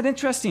wilderness, isn't that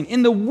interesting?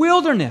 In the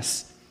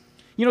wilderness,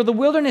 you know, the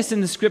wilderness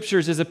in the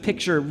scriptures is a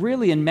picture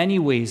really in many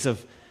ways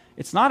of,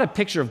 it's not a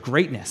picture of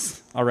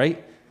greatness, all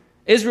right?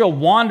 Israel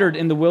wandered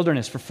in the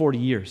wilderness for 40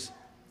 years.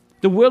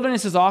 The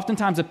wilderness is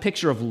oftentimes a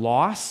picture of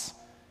loss.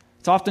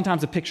 It's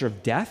oftentimes a picture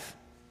of death.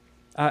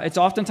 It's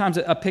oftentimes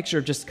a picture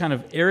of just kind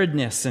of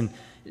aridness and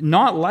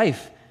not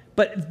life.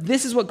 But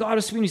this is what God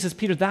was speaking. He says,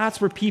 Peter,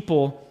 that's where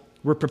people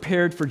were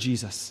prepared for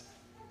Jesus.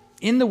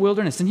 In the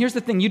wilderness. And here's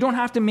the thing, you don't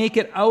have to make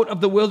it out of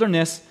the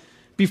wilderness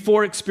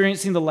before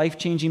experiencing the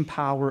life-changing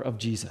power of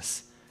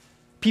Jesus.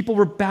 People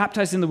were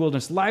baptized in the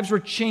wilderness. Lives were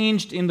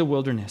changed in the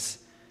wilderness.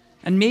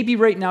 And maybe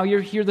right now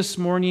you're here this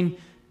morning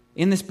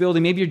in this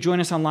building, maybe you're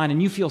joining us online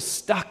and you feel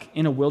stuck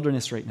in a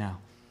wilderness right now.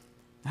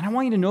 And I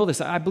want you to know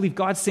this. I believe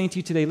God's saying to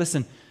you today,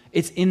 listen,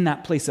 it's in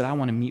that place that I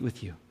want to meet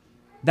with you.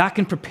 That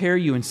can prepare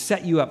you and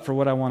set you up for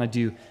what I want to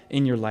do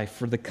in your life,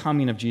 for the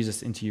coming of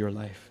Jesus into your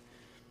life.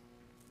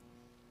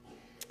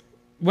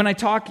 When I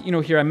talk,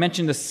 here, I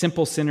mentioned the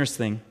simple sinners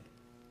thing.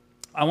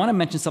 I want to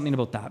mention something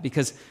about that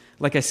because,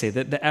 like I say,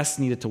 the S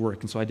needed to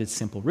work, and so I did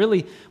simple.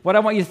 Really, what I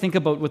want you to think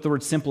about with the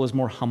word simple is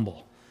more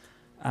humble.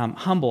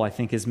 Humble, I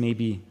think, is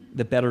maybe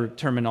the better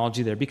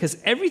terminology there because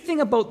everything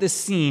about this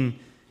scene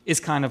is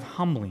kind of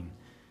humbling.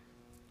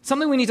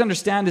 Something we need to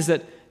understand is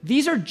that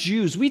these are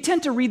Jews. We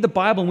tend to read the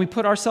Bible and we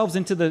put ourselves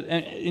into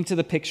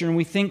the picture and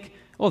we think,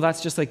 oh,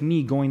 that's just like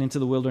me going into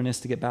the wilderness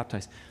to get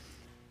baptized.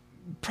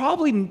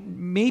 Probably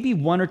maybe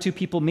one or two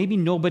people, maybe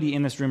nobody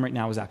in this room right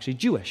now is actually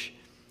Jewish.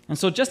 And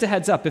so just a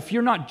heads up, if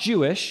you're not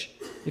Jewish,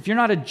 if you're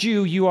not a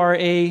Jew, you are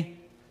a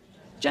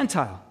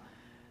Gentile.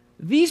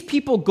 These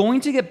people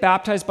going to get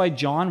baptized by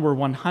John were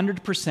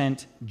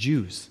 100%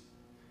 Jews.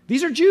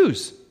 These are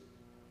Jews.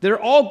 They're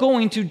all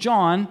going to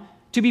John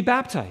to be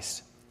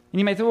baptized. And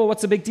you might think, well,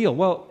 what's the big deal?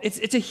 Well,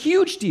 it's a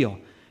huge deal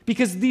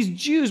because these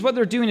Jews, what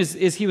they're doing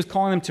is he was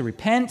calling them to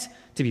repent,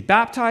 to be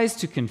baptized,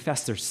 to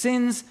confess their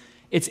sins.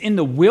 It's in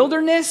the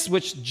wilderness,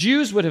 which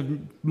Jews would have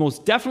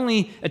most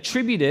definitely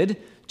attributed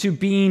to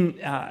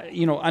being,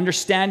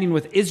 understanding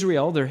with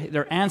Israel,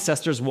 their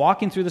ancestors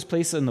walking through this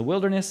place in the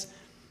wilderness.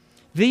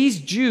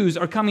 These Jews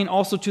are coming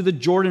also to the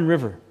Jordan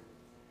River.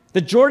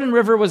 The Jordan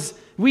River was,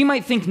 we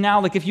might think now,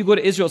 like if you go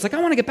to Israel, it's like,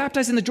 I want to get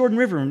baptized in the Jordan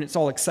River, and it's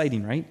all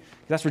exciting, right?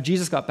 That's where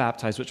Jesus got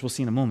baptized, which we'll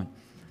see in a moment.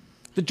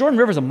 The Jordan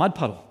River is a mud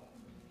puddle.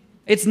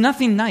 It's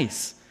nothing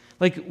nice.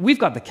 Like, we've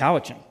got the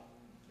Cowichan.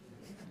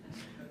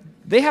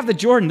 They have the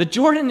Jordan.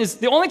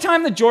 The only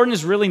time the Jordan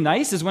is really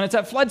nice is when it's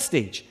at flood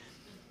stage.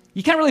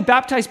 You can't really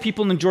baptize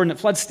people in the Jordan at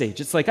flood stage.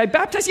 It's like, I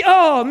baptize you.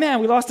 Oh, man,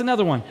 we lost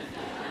another one.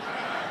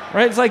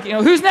 Right? It's like,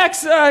 who's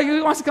next?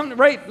 Who wants to come?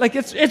 Right? Like,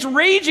 it's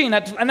raging.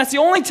 And that's the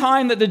only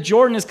time that the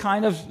Jordan is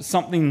kind of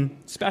something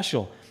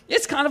special.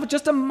 It's kind of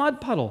just a mud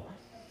puddle.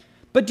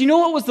 But do you know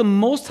what was the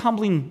most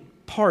humbling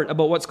part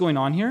about what's going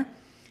on here?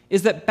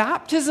 Is that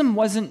baptism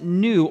wasn't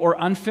new or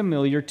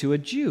unfamiliar to a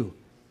Jew.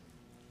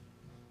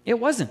 It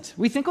wasn't.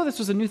 We think, oh, this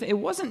was a new thing. It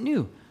wasn't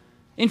new.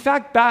 In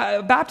fact,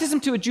 baptism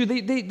to a Jew,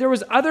 there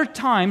was other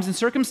times and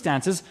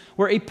circumstances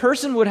where a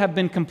person would have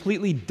been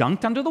completely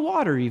dunked under the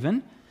water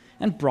even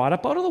and brought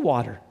up out of the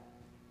water.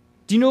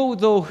 Do you know,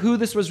 though, who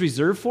this was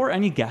reserved for?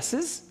 Any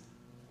guesses?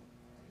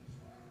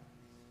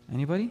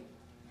 Anybody?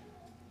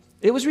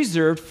 It was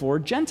reserved for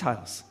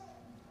Gentiles.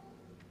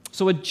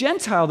 So a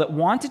Gentile that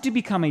wanted to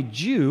become a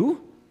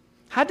Jew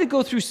had to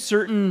go through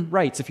certain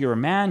rites. If you're a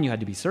man, you had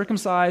to be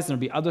circumcised, and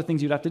there'd be other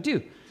things you'd have to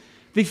do.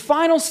 The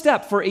final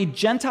step for a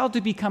Gentile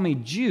to become a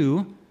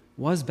Jew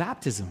was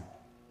baptism.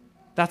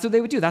 That's what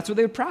they would do. That's what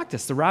they would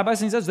practice. The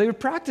rabbis and says they would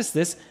practice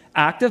this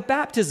act of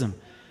baptism.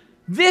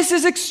 This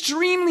is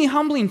extremely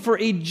humbling for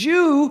a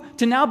Jew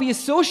to now be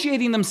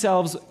associating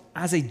themselves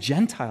as a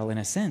Gentile in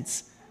a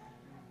sense.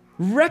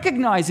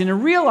 Recognizing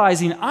and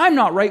realizing I'm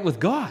not right with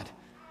God.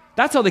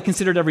 That's how they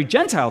considered every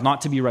Gentile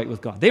not to be right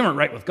with God. They weren't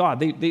right with God.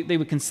 They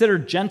would consider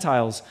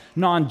Gentiles,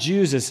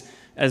 non-Jews,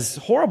 as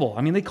horrible.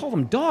 I mean, they called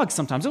them dogs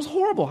sometimes. It was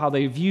horrible how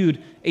they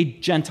viewed a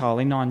Gentile,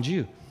 a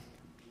non-Jew.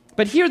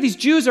 But here, these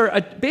Jews are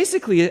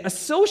basically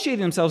associating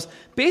themselves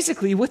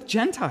basically with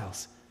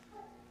Gentiles.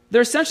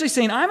 They're essentially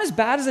saying, I'm as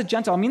bad as a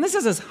Gentile. I mean, this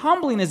is as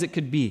humbling as it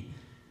could be.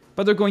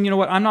 But they're going, you know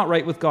what, I'm not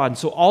right with God,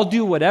 so I'll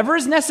do whatever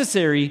is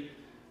necessary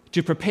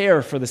to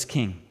prepare for this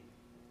king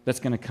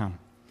that's going to come.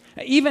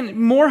 Even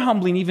more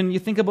humbling, even you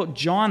think about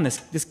John,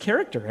 this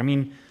character. I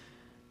mean,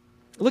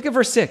 look at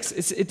verse 6.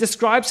 It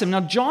describes him.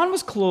 Now, John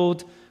was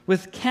clothed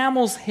with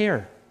camel's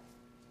hair.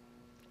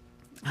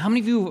 How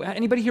many of you,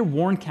 anybody here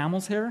worn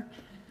camel's hair?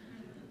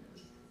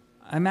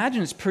 I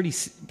imagine it's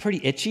pretty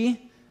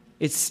itchy.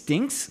 It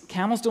stinks.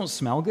 Camels don't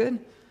smell good.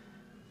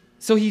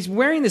 So he's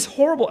wearing this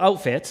horrible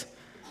outfit,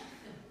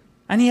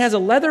 and he has a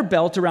leather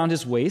belt around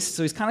his waist,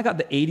 so he's kind of got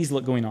the 80s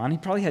look going on. He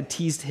probably had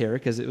teased hair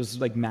because it was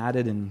like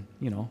matted and,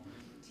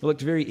 it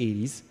looked very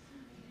 80s.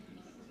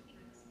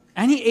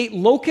 And he ate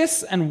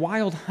locusts and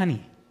wild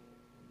honey.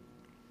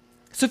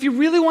 So if you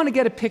really want to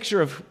get a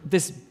picture of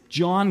this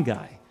John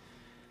guy,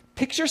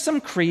 picture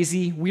some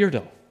crazy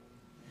weirdo.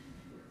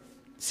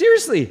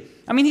 Seriously.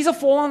 I mean, he's a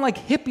full-on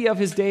hippie of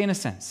his day in a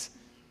sense.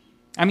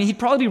 I mean, he'd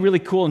probably be really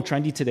cool and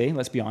trendy today,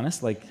 let's be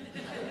honest.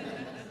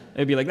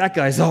 It'd be like, that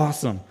guy's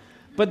awesome.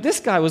 But this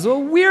guy was a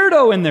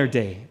weirdo in their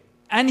day.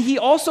 And he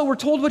also, we're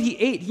told what he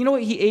ate. You know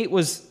what he ate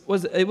was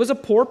a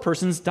poor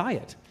person's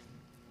diet.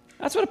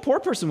 That's what a poor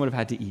person would have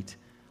had to eat.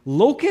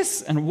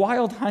 Locusts and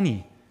wild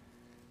honey.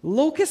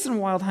 Locusts and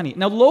wild honey.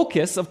 Now,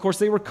 locusts, of course,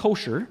 they were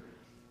kosher,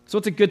 so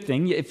it's a good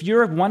thing. If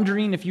you're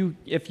wondering if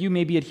you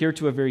maybe adhere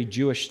to a very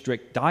Jewish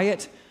strict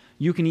diet,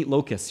 you can eat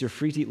locusts. You're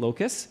free to eat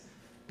locusts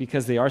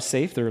because they are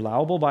safe. They're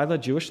allowable by the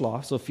Jewish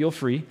law, so feel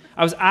free.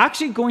 I was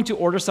actually going to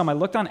order some. I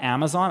looked on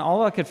Amazon.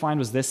 All I could find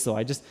was this, though.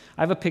 I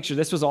have a picture.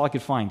 This was all I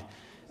could find.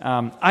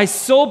 I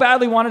so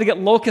badly wanted to get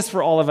locusts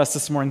for all of us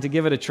this morning to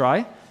give it a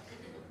try.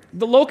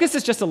 The locust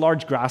is just a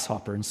large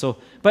grasshopper,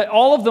 but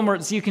all of them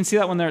are, so you can see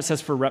that one there, it says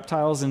for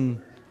reptiles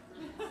and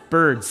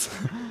birds.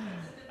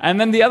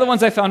 And then the other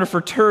ones I found are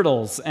for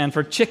turtles and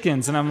for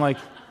chickens, and I'm like,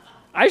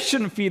 I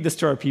shouldn't feed this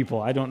to our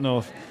people. I don't know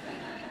if...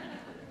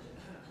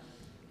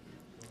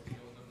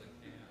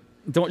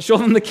 Don't show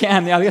them the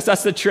can. Yeah, I guess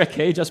that's the trick,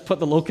 hey? Just put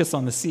the locusts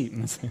on the seat.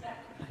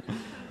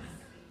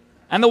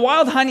 And the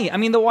wild honey,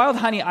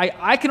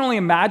 I can only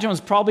imagine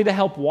was probably to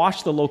help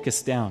wash the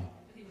locusts down.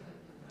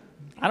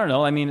 I don't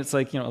know. I mean, it's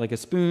like a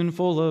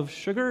spoonful of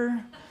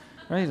sugar,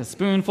 right? A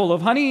spoonful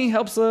of honey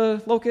helps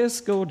the locusts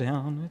go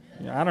down.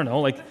 I don't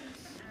know.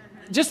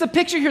 Just the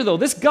picture here, though.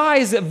 This guy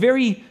is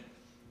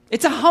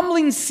it's a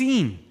humbling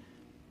scene.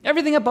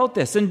 Everything about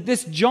this. And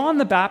this John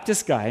the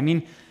Baptist guy, I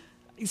mean,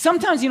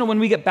 sometimes, when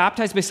we get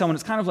baptized by someone,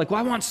 it's kind of like, well,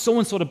 I want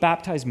so-and-so to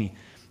baptize me.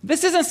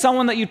 This isn't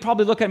someone that you'd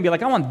probably look at and be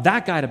like, I want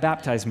that guy to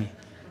baptize me.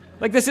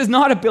 This is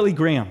not a Billy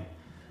Graham.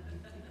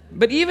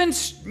 But even,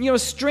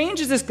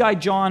 strange as this guy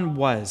John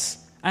was,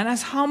 and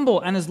as humble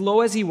and as low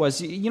as he was,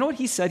 you know what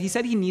he said? He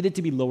said he needed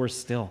to be lower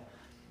still.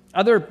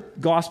 Other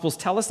Gospels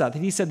tell us that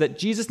he said that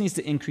Jesus needs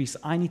to increase,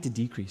 I need to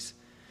decrease.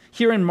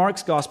 Here in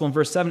Mark's Gospel, in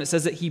verse 7, it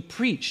says that he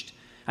preached.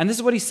 And this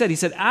is what he said. He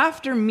said,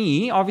 after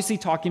me, obviously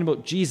talking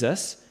about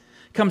Jesus,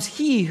 comes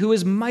he who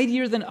is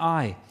mightier than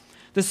I,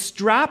 the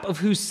strap of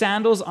whose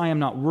sandals I am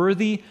not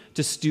worthy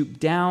to stoop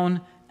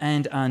down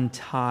and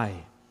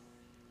untie.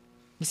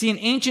 You see, in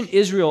ancient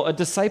Israel, a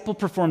disciple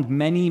performed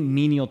many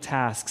menial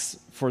tasks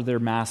for their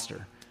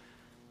master,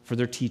 for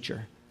their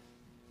teacher.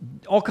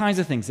 All kinds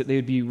of things that they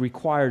would be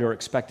required or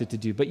expected to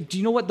do. But do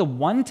you know what? The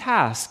one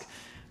task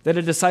that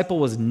a disciple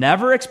was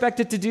never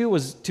expected to do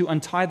was to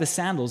untie the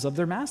sandals of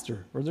their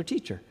master or their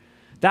teacher.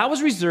 That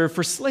was reserved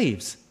for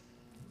slaves.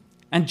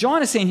 And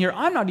John is saying here,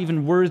 I'm not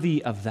even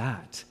worthy of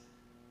that,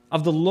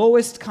 of the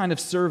lowest kind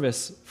of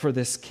service for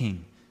this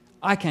king.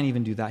 I can't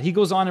even do that. He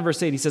goes on in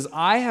verse 8, he says,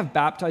 I have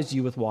baptized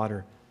you with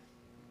water,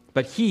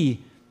 but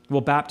he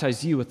will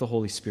baptize you with the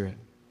Holy Spirit.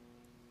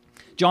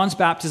 John's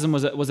baptism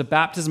was a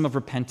baptism of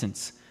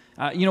repentance.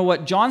 You know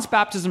what? John's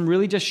baptism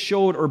really just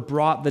showed or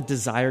brought the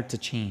desire to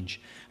change.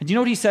 And do you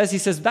know what he says? He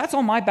says, that's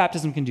all my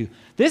baptism can do.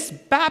 This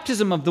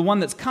baptism of the one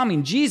that's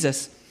coming,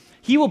 Jesus,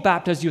 he will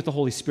baptize you with the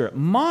Holy Spirit.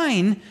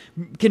 Mine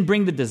can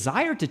bring the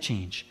desire to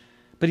change.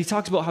 But he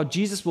talks about how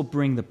Jesus will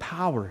bring the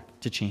power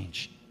to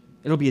change.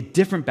 It'll be a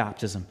different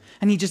baptism.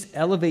 And he just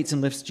elevates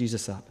and lifts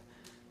Jesus up.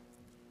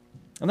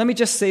 And let me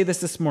just say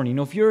this morning.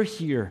 If you're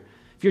here,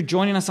 if you're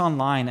joining us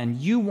online and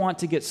you want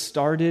to get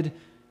started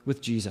with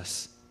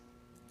Jesus,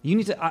 you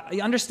need to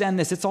understand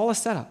this. It's all a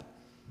setup.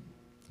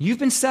 You've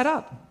been set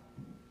up.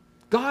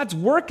 God's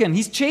working.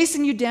 He's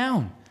chasing you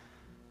down.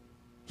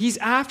 He's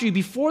after you.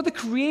 Before the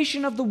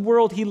creation of the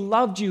world, he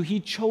loved you. He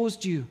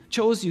chose you.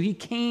 He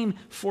came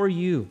for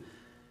you.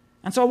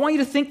 And so I want you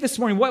to think this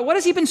morning, what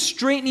has he been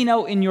straightening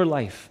out in your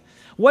life?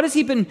 What has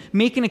he been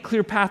making a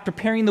clear path,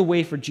 preparing the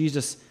way for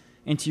Jesus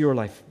into your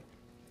life?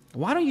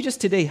 Why don't you just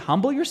today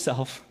humble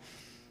yourself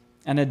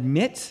and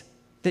admit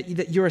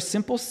that you're a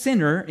simple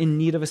sinner in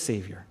need of a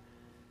Savior?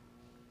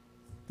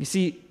 You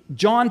see,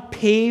 John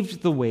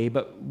paved the way,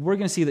 but we're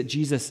going to see that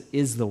Jesus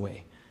is the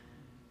way.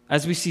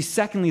 As we see,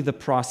 secondly, the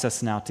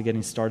process now to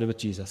getting started with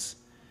Jesus.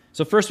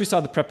 So first we saw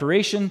the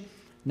preparation,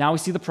 now we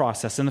see the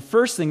process. And the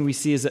first thing we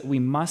see is that we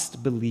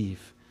must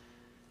believe.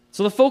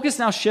 So the focus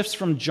now shifts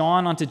from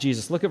John onto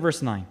Jesus. Look at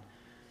verse 9.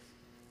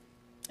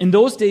 In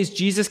those days,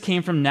 Jesus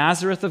came from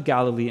Nazareth of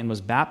Galilee and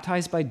was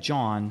baptized by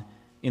John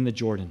in the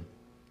Jordan.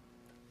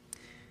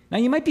 Now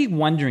you might be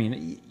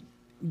wondering,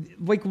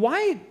 like,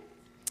 why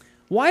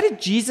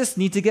did Jesus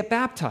need to get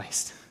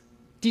baptized?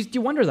 Do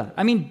you wonder that?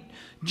 I mean,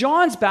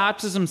 John's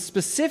baptism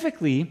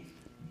specifically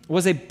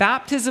was a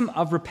baptism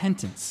of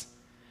repentance.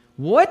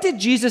 What did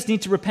Jesus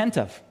need to repent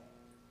of?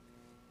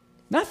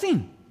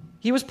 Nothing.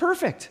 He was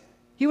perfect.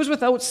 He was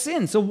without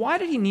sin. So why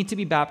did he need to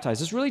be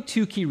baptized? There's really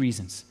two key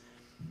reasons.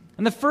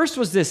 And the first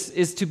was this,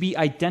 is to be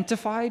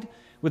identified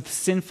with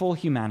sinful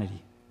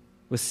humanity,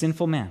 with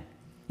sinful man.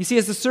 You see,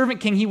 as the servant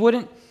king, he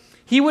wouldn't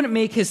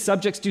make his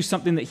subjects do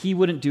something that he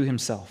wouldn't do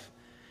himself.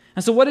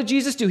 And so what did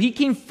Jesus do? He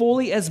came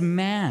fully as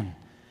man,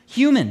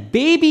 human,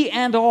 baby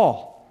and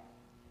all.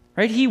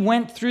 Right? He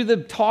went through the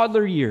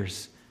toddler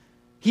years.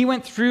 He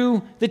went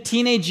through the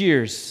teenage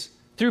years,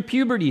 through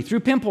puberty, through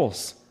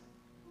pimples.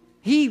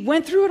 He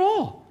went through it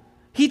all.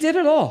 He did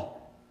it all.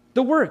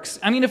 The works.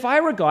 I mean, if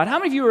I were God, how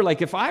many of you are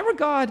like, if I were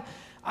God,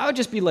 I would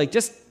just be like,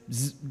 just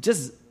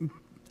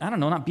I don't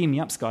know, not beam me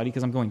up, Scotty,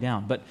 because I'm going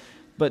down.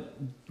 But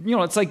you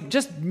know, it's like,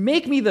 just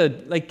make me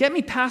get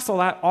me past all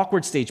that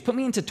awkward stage. Put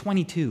me into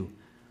 22.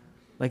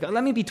 Like,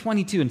 let me be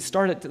 22 and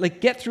start it,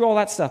 get through all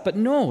that stuff. But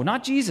no,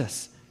 not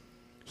Jesus.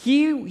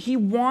 He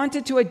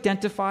wanted to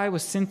identify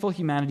with sinful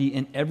humanity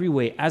in every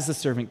way as the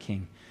servant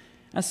king.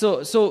 And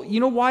so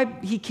you know why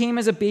he came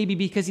as a baby?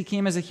 Because he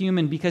came as a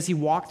human, because he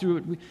walked through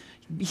it.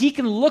 He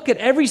can look at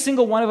every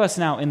single one of us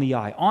now in the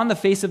eye, on the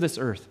face of this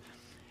earth,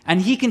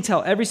 and he can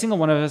tell every single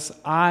one of us,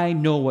 I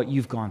know what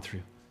you've gone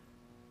through.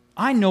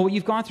 I know what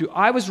you've gone through.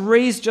 I was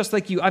raised just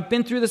like you. I've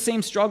been through the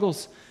same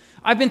struggles.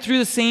 I've been through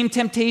the same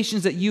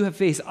temptations that you have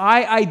faced.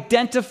 I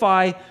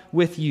identify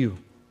with you.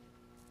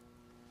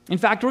 In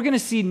fact, we're going to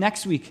see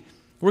next week,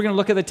 we're going to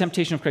look at the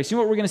temptation of Christ. You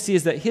know what we're going to see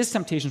is that his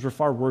temptations were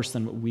far worse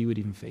than what we would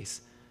even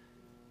face.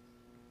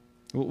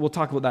 We'll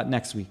talk about that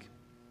next week.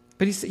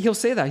 But he'll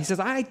say that. He says,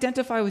 I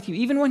identify with you.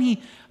 Even when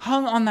he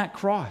hung on that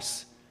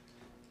cross,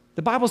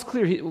 the Bible's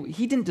clear.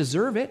 He didn't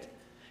deserve it.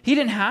 He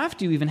didn't have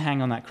to even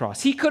hang on that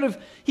cross. He could have,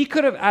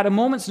 at a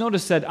moment's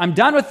notice, said, I'm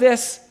done with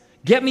this.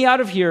 Get me out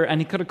of here.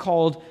 And he could have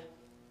called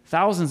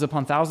thousands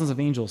upon thousands of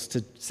angels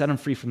to set him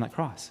free from that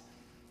cross.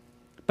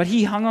 But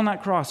he hung on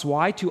that cross.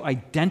 Why? To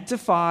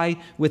identify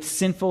with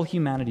sinful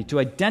humanity, to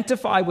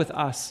identify with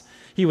us.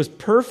 He was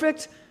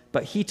perfect,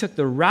 but he took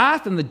the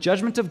wrath and the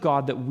judgment of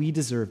God that we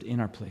deserved in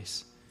our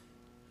place.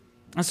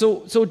 And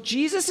so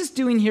Jesus is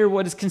doing here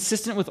what is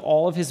consistent with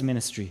all of his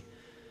ministry.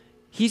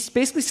 He's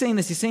basically saying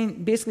this. He's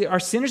saying, basically, are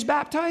sinners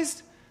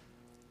baptized?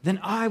 Then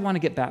I want to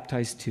get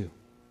baptized too.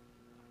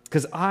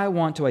 Because I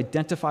want to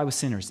identify with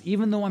sinners.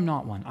 Even though I'm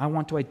not one, I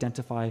want to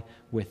identify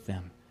with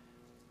them.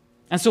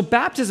 And so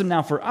baptism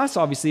now for us,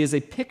 obviously, is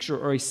a picture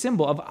or a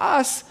symbol of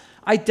us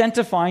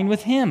identifying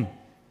with him.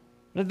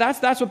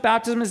 That's what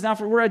baptism is now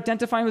for. We're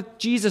identifying with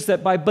Jesus,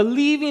 that by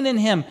believing in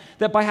him,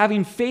 that by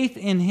having faith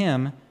in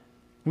him,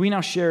 we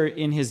now share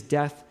in his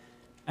death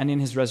and in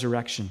his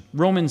resurrection.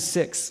 Romans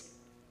 6,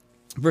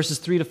 verses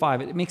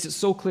 3-5, it makes it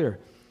so clear. It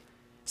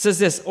says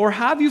this, or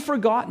have you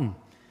forgotten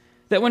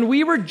that when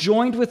we were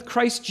joined with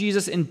Christ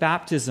Jesus in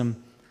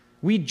baptism,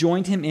 we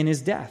joined him in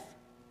his death?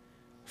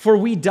 For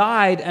we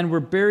died and were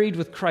buried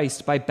with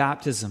Christ by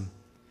baptism.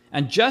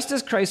 And just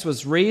as Christ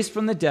was raised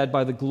from the dead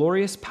by the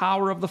glorious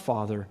power of the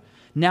Father,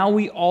 now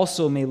we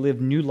also may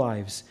live new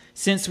lives,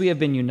 since we have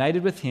been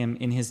united with him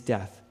in his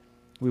death.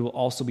 We will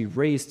also be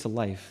raised to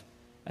life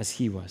as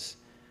he was.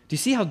 Do you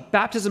see how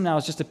baptism now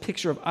is just a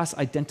picture of us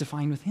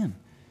identifying with him?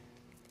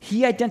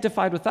 He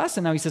identified with us,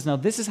 and now he says, now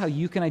this is how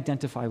you can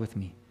identify with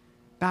me.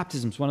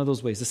 Baptism is one of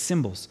those ways, the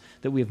symbols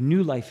that we have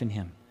new life in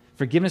him,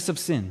 forgiveness of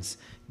sins.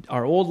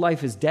 Our old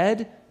life is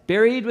dead,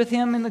 buried with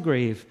him in the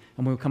grave,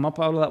 and when we come up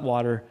out of that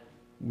water,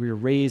 we're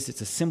raised.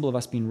 It's a symbol of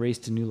us being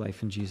raised to new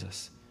life in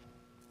Jesus.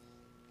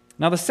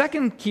 Now, the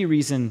second key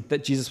reason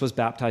that Jesus was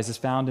baptized is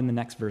found in the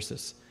next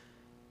verses.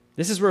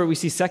 This is where we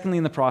see, secondly,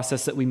 in the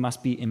process that we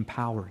must be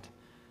empowered.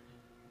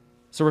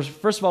 So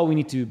first of all, we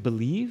need to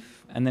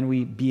believe, and then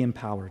we be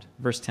empowered.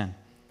 Verse 10.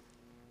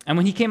 And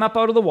when he came up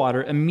out of the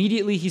water,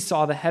 immediately he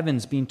saw the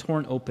heavens being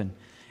torn open,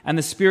 and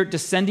the Spirit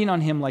descending on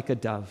him like a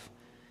dove.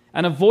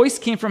 And a voice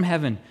came from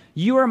heaven,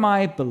 you are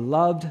my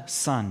beloved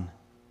Son.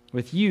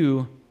 With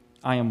you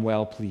I am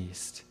well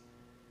pleased.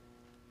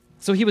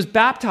 So he was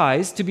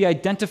baptized to be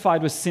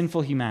identified with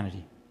sinful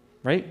humanity,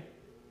 right?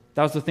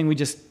 That was the thing we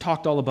just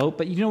talked all about.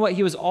 But you know what?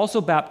 He was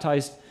also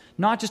baptized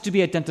not just to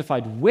be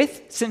identified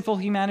with sinful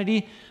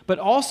humanity, but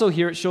also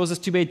here it shows us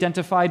to be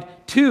identified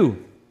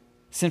to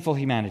sinful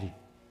humanity.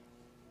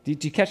 Do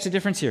you catch the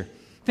difference here?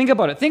 Think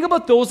about it. Think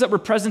about those that were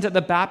present at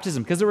the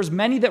baptism, because there was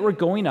many that were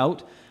going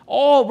out.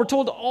 We're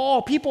told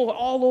all people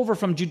all over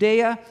from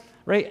Judea,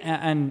 right?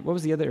 And what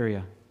was the other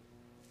area?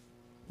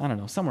 I don't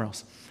know, somewhere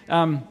else.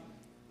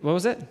 What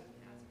was it?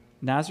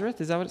 Nazareth?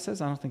 Is that what it says?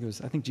 I don't think it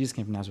was. I think Jesus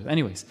came from Nazareth.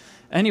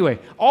 Anyway,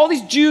 all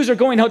these Jews are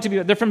going out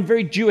they're from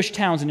very Jewish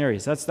towns and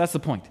areas. That's the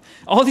point.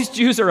 All these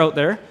Jews are out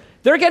there.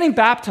 They're getting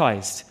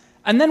baptized.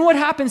 And then what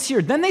happens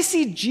here? Then they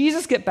see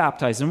Jesus get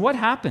baptized. And what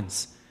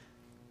happens?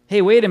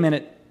 Hey, wait a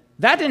minute.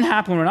 That didn't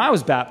happen when I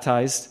was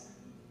baptized.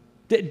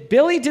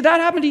 Billy, did that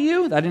happen to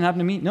you? That didn't happen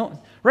to me. No.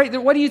 Right?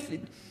 What do you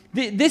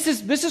This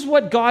is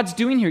what God's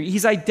doing here.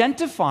 He's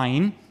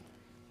identifying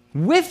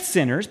with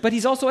sinners, but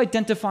he's also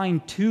identifying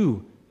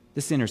to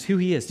the sinners, who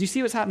he is. Do you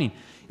see what's happening?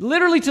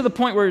 Literally to the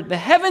point where the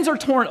heavens are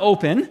torn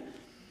open,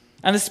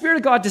 and the Spirit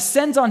of God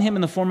descends on him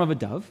in the form of a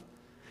dove.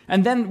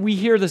 And then we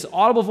hear this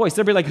audible voice.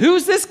 They'll be like,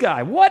 who's this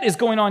guy? What is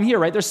going on here,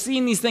 right? They're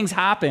seeing these things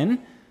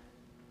happen.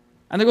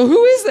 And they go,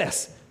 who is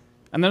this?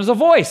 And there's a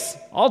voice.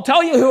 I'll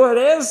tell you who it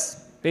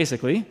is,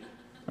 basically.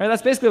 Right?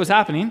 That's basically what's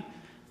happening.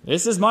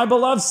 This is my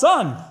beloved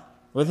Son.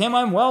 With him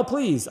I'm well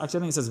pleased. Actually,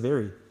 I think it says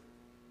very.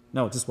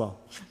 No, just well.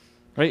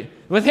 Right?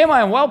 With him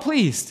I am well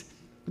pleased.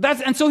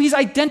 And so he's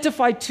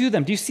identified to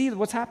them. Do you see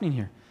what's happening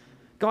here?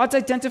 God's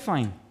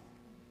identifying.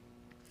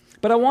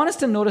 But I want us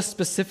to notice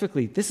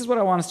specifically, this is what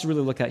I want us to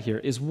really look at here,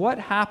 is what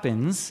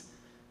happens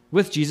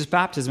with Jesus'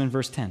 baptism in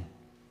verse 10.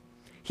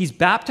 He's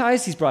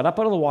baptized, he's brought up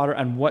out of the water,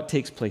 and what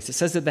takes place? It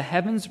says that the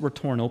heavens were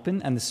torn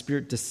open and the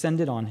Spirit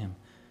descended on him.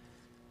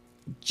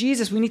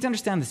 Jesus, we need to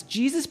understand this.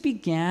 Jesus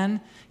began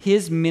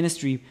his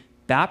ministry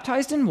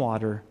baptized in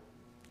water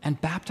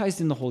and baptized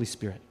in the Holy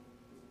Spirit.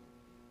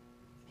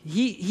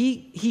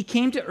 He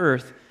came to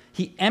earth,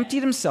 he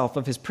emptied himself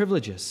of his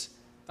privileges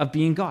of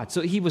being God.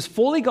 So he was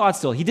fully God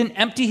still. He didn't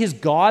empty his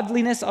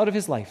godliness out of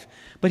his life,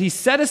 but he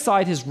set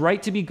aside his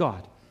right to be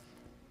God.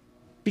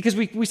 Because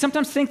we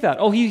sometimes think that,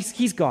 oh,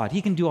 he's God.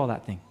 He can do all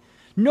that thing.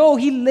 No,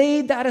 he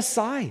laid that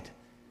aside.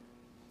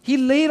 He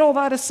laid all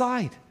that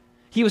aside.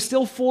 He was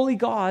still fully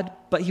God,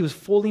 but he was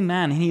fully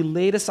man, and he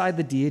laid aside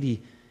the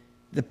deity,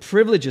 the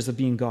privileges of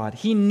being God.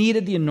 He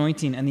needed the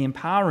anointing and the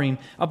empowering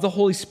of the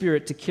Holy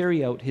Spirit to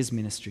carry out his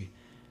ministry.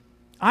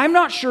 I'm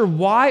not sure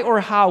why or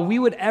how we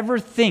would ever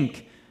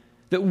think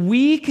that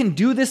we can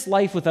do this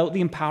life without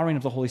the empowering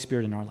of the Holy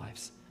Spirit in our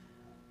lives.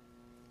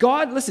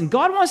 God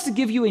wants to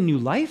give you a new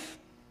life,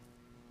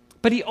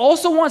 but he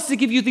also wants to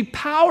give you the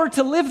power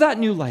to live that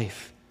new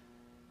life.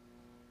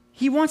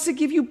 He wants to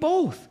give you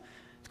both.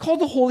 It's called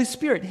the Holy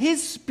Spirit,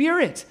 his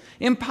Spirit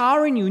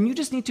empowering you, and you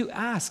just need to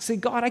ask. Say,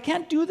 God, I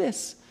can't do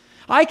this.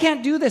 I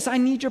can't do this. I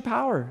need your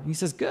power. And he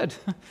says, good.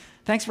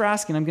 Thanks for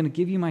asking. I'm going to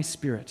give you my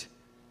Spirit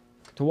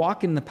to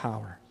walk in the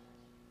power.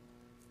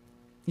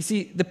 You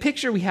see, the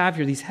picture we have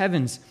here, these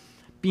heavens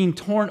being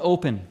torn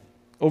open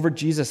over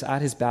Jesus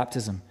at his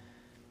baptism,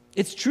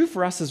 it's true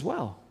for us as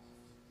well.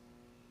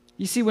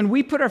 You see, when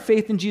we put our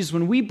faith in Jesus,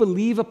 when we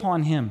believe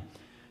upon him,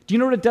 do you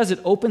know what it does? It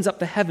opens up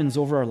the heavens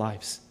over our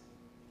lives.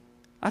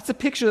 That's the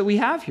picture that we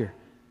have here.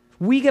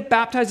 We get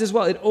baptized as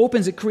well.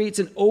 It creates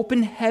an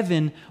open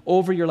heaven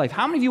over your life.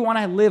 How many of you want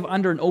to live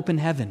under an open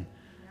heaven?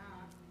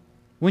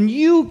 When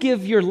you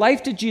give your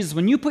life to Jesus,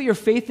 when you put your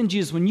faith in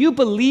Jesus, when you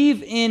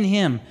believe in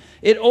him,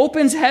 it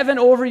opens heaven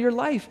over your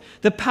life.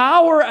 The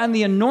power and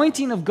the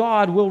anointing of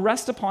God will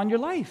rest upon your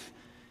life.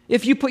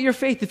 If you put your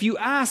faith, if you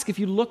ask, if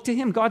you look to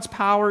him, God's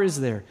power is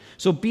there.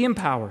 So be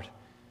empowered.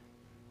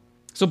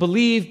 So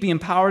believe, be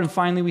empowered, and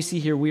finally we see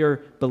here we are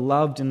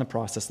beloved in the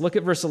process. Look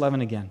at verse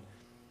 11 again.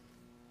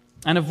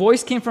 And a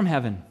voice came from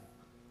heaven.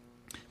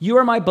 You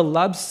are my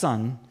beloved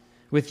Son.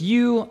 With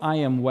you I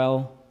am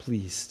well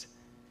pleased.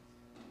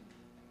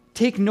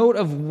 Take note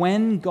of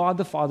when God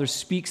the Father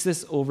speaks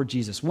this over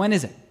Jesus. When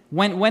is it?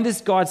 When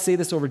does God say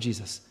this over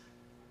Jesus?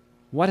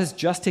 What has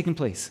just taken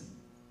place?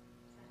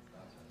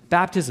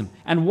 Baptism.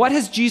 And what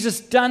has Jesus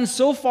done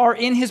so far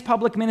in his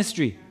public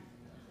ministry?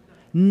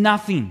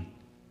 Nothing.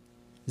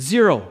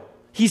 Zero.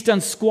 He's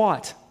done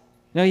squat.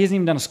 No, he hasn't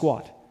even done a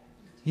squat.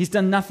 He's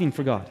done nothing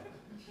for God.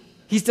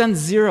 He's done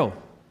zero.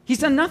 He's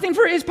done nothing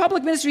for his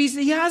public ministry.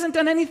 He hasn't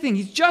done anything.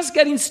 He's just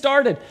getting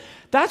started.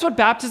 That's what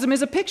baptism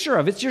is a picture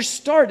of. It's your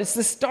start. It's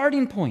the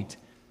starting point.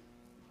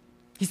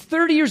 He's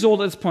 30 years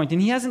old at this point,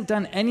 and he hasn't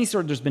done any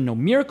there's been no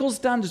miracles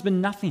done. There's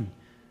been nothing.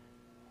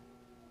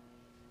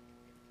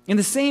 In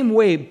the same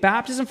way,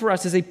 baptism for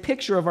us is a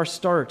picture of our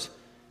start,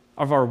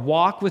 of our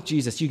walk with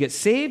Jesus. You get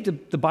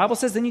saved, the Bible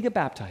says, then you get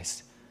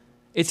baptized.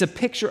 It's a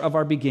picture of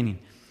our beginning.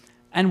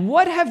 And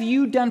what have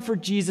you done for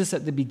Jesus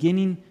at the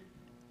beginning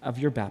of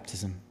your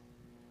baptism?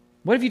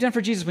 What have you done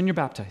for Jesus when you're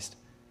baptized?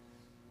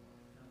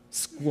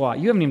 Squat.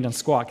 You haven't even done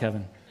squat,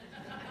 Kevin.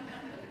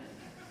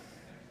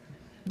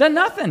 Done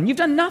nothing. You've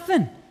done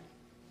nothing.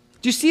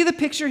 Do you see the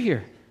picture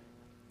here?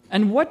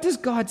 And what does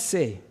God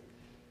say?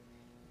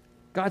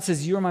 God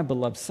says, you are my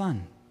beloved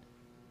Son.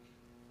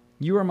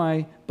 You are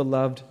my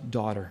beloved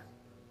daughter.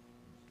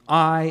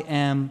 I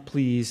am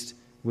pleased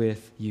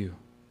with you.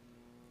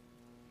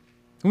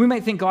 And we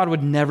might think God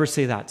would never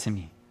say that to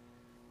me.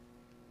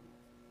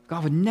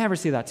 God would never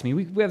say that to me.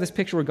 We have this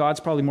picture where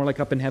God's probably more like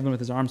up in heaven with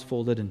his arms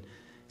folded, and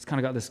he's kind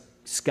of got this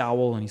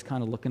scowl, and he's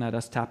kind of looking at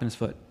us, tapping his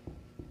foot.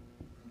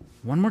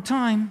 One more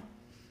time.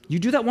 You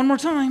do that one more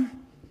time.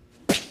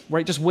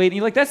 right? Just waiting.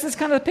 You're like, that's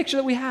kind of the picture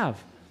that we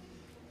have.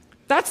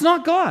 That's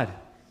not God.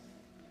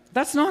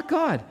 That's not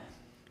God.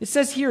 It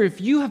says here, if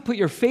you have put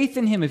your faith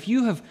in him, if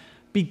you have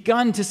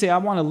begun to say, I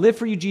want to live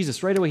for you,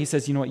 Jesus, right away he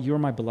says, you know what? You're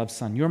my beloved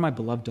son. You're my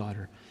beloved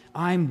daughter.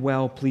 I'm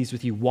well pleased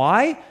with you.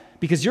 Why?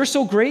 Because you're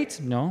so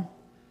great? No.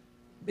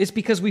 It's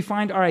because we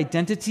find our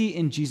identity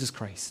in Jesus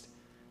Christ.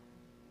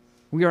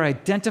 We are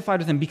identified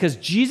with him. Because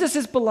Jesus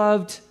is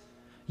beloved,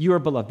 you are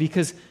beloved.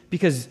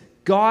 Because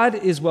God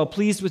is well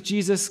pleased with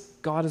Jesus,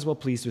 God is well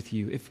pleased with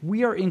you. If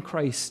we are in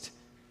Christ,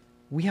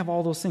 we have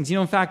all those things.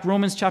 In fact,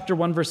 Romans chapter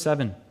 1, verse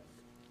 7,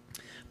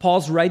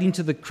 Paul's writing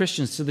to the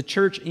Christians, to the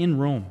church in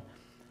Rome.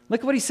 Look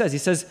at what he says. He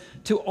says,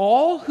 to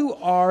all who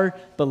are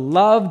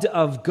beloved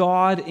of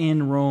God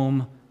in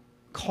Rome,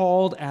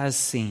 called as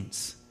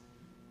saints.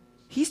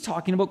 He's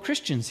talking about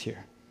Christians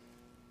here.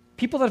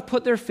 People that have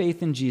put their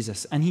faith in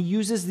Jesus. And he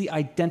uses the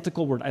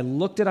identical word. I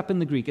looked it up in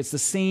the Greek. It's the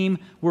same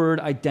word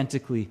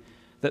identically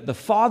that the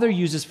Father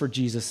uses for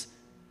Jesus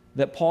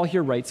that Paul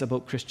here writes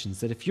about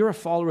Christians. That if you're a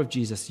follower of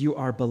Jesus, you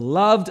are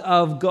beloved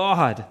of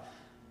God.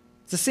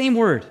 It's the same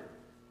word.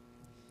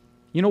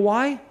 You know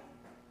why?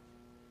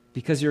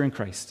 Because you're in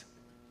Christ.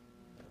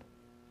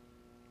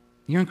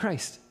 You're in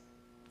Christ.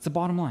 It's the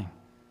bottom line.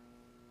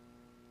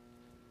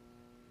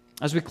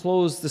 As we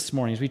close this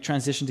morning, as we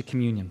transition to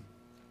communion,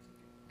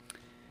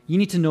 you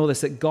need to know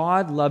this, that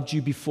God loved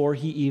you before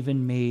he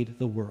even made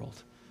the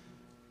world.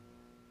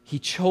 He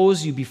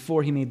chose you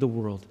before he made the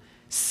world.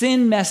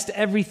 Sin messed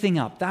everything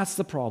up. That's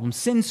the problem.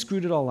 Sin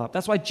screwed it all up.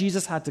 That's why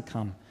Jesus had to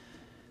come.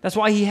 That's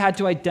why he had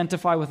to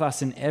identify with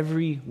us in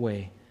every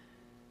way.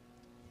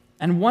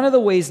 And one of the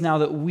ways now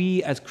that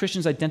we as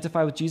Christians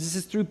identify with Jesus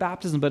is through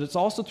baptism, but it's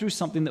also through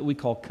something that we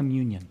call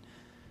communion.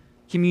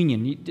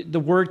 Communion. The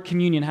word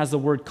communion has the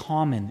word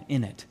common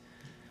in it.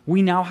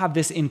 We now have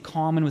this in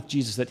common with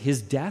Jesus, that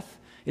his death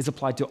is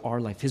applied to our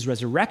life. His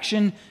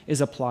resurrection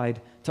is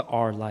applied to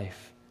our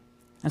life.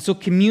 And so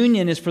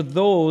communion is for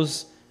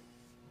those,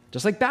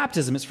 just like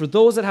baptism, it's for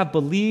those that have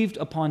believed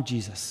upon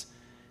Jesus.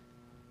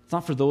 It's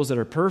not for those that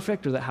are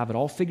perfect or that have it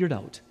all figured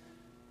out.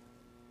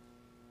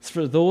 It's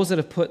for those that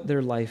have put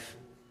their life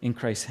in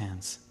Christ's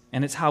hands.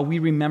 And it's how we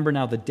remember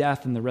now the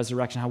death and the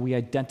resurrection, how we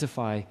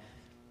identify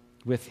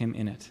with him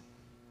in it.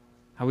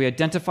 How we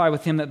identify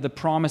with him, that the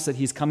promise that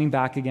he's coming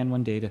back again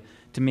one day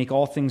to make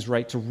all things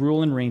right, to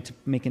rule and reign, to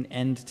make an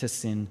end to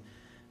sin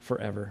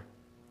forever.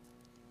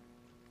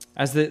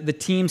 As the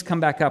teams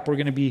come back up, we're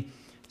going to be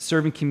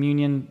serving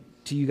communion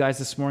to you guys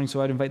this morning,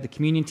 so I'd invite the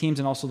communion teams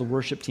and also the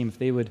worship team if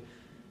they would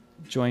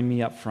join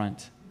me up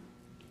front.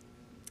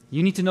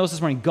 You need to know this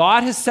morning,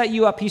 God has set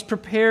you up. He's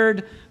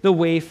prepared the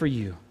way for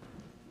you.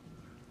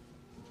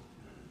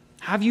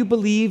 Have you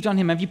believed on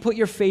him? Have you put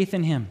your faith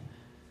in him?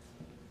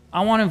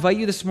 I want to invite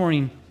you this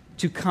morning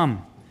to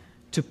come,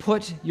 to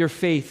put your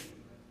faith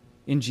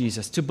in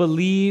Jesus, to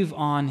believe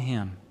on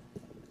him.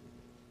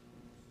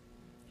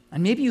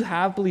 And maybe you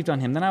have believed on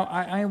him. Then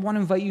I want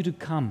to invite you to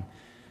come,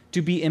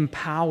 to be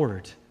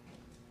empowered,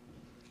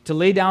 to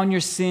lay down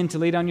your sin, to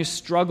lay down your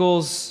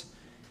struggles,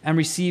 and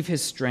receive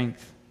his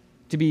strength,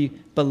 to be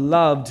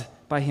beloved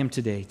by him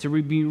today,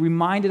 to be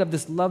reminded of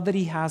this love that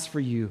he has for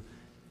you.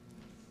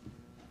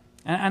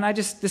 And I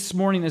just, this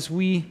morning, as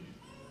we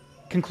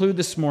conclude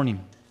this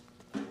morning,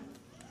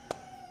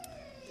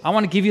 I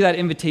want to give you that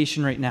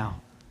invitation right now,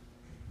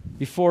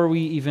 before we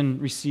even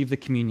receive the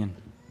communion.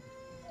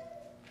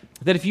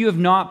 That if you have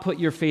not put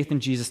your faith in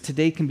Jesus,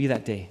 today can be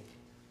that day.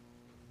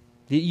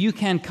 That you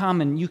can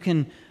come and you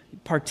can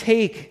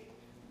partake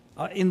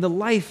in the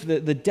life,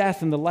 the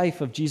death and the life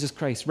of Jesus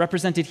Christ,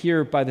 represented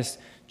here by this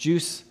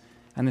juice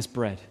and this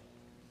bread.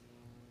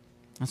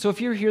 And so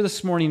if you're here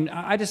this morning,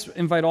 I just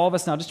invite all of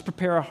us now just to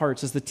prepare our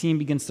hearts as the team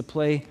begins to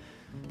play,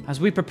 as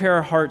we prepare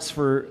our hearts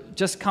for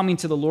just coming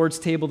to the Lord's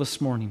table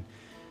this morning,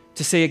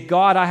 to say,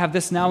 God, I have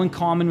this now in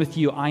common with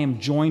you. I am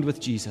joined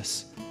with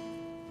Jesus.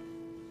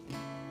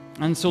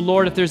 And so,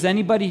 Lord, if there's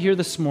anybody here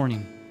this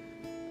morning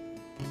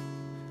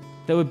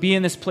that would be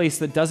in this place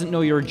that doesn't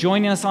know you, or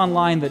joining us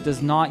online that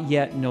does not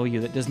yet know you,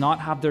 that does not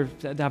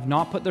that have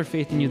not put their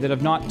faith in you, that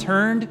have not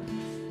turned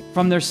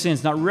from their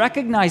sins, not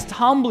recognized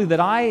humbly that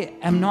I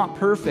am not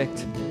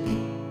perfect,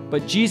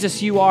 but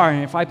Jesus, you are,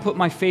 and if I put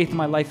my faith and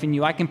my life in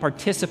you, I can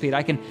participate,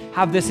 I can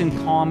have this in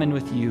common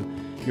with you,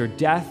 your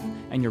death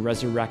and your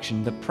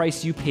resurrection, the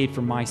price you paid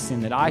for my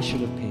sin that I should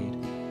have paid.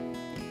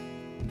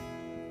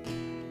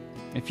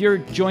 If you're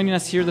joining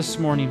us here this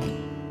morning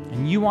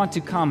and you want to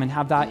come and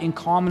have that in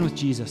common with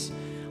Jesus,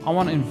 I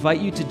want to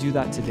invite you to do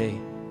that today.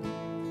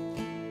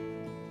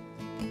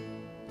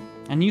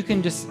 And you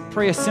can just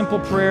pray a simple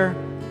prayer,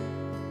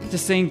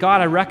 just saying,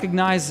 God, I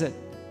recognize that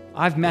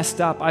I've messed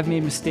up, I've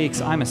made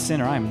mistakes, I'm a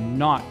sinner, I'm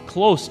not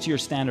close to your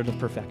standard of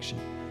perfection.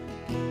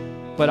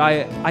 But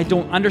I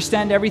don't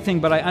understand everything,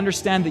 but I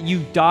understand that you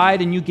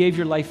died and you gave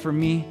your life for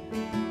me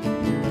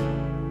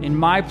in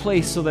my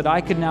place so that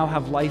I could now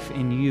have life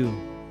in you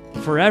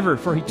forever,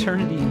 for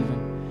eternity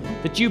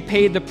even. That you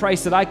paid the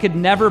price that I could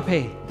never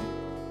pay.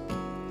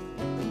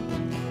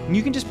 And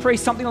you can just pray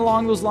something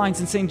along those lines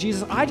and saying,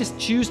 Jesus, I just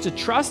choose to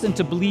trust and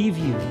to believe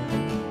you.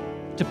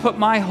 to put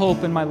my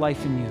hope and my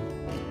life in you.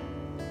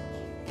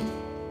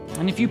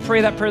 And if you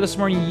pray that prayer this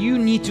morning, you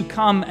need to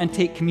come and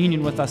take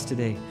communion with us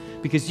today,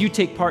 because you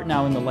take part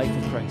now in the life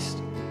of Christ.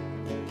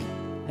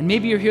 And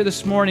maybe you're here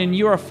this morning and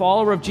you are a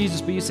follower of Jesus,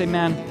 but you say,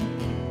 man,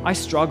 I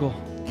struggle.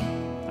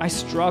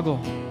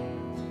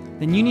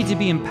 Then you need to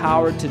be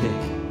empowered today.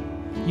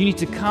 You need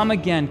to come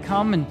again,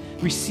 come and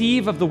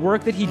receive of the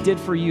work that he did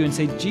for you and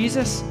say,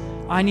 Jesus,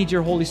 I need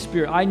your Holy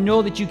Spirit. I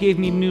know that you gave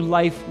me new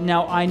life.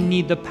 Now I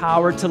need the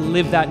power to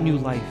live that new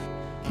life,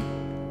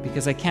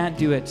 because I can't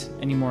do it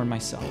anymore in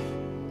myself.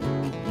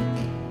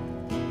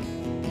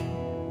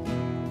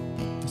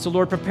 So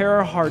Lord, prepare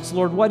our hearts.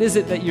 Lord, what is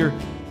it that you're,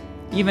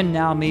 even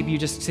now, maybe you're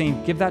just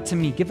saying, give that to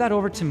me. Give that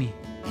over to me.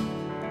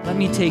 Let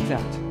me take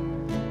that.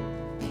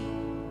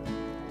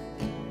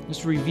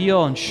 Just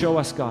reveal and show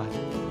us, God.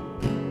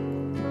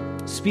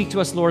 Speak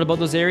to us, Lord, about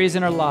those areas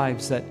in our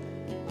lives that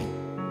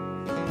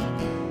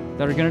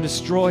are going to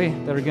destroy,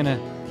 that are going to,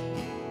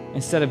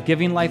 instead of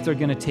giving life, they're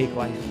going to take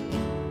life.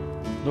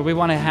 Lord, we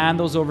want to hand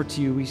those over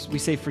to you. We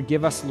say,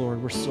 forgive us,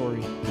 Lord. We're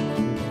sorry.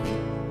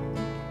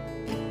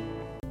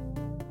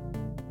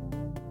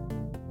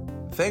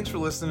 Thanks for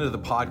listening to the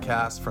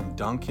podcast from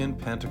Duncan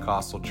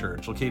Pentecostal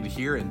Church, located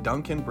here in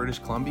Duncan, British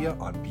Columbia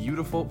on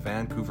beautiful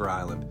Vancouver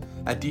Island.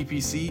 At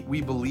DPC,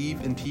 we believe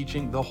in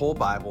teaching the whole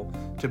Bible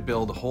to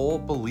build whole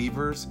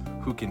believers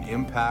who can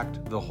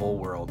impact the whole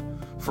world.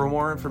 For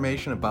more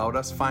information about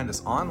us, find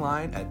us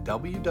online at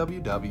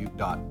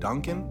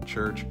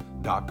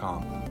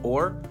www.duncanchurch.com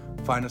or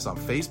find us on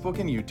Facebook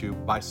and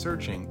YouTube by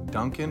searching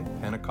Duncan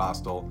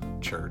Pentecostal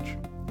Church.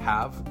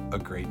 Have a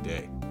great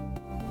day.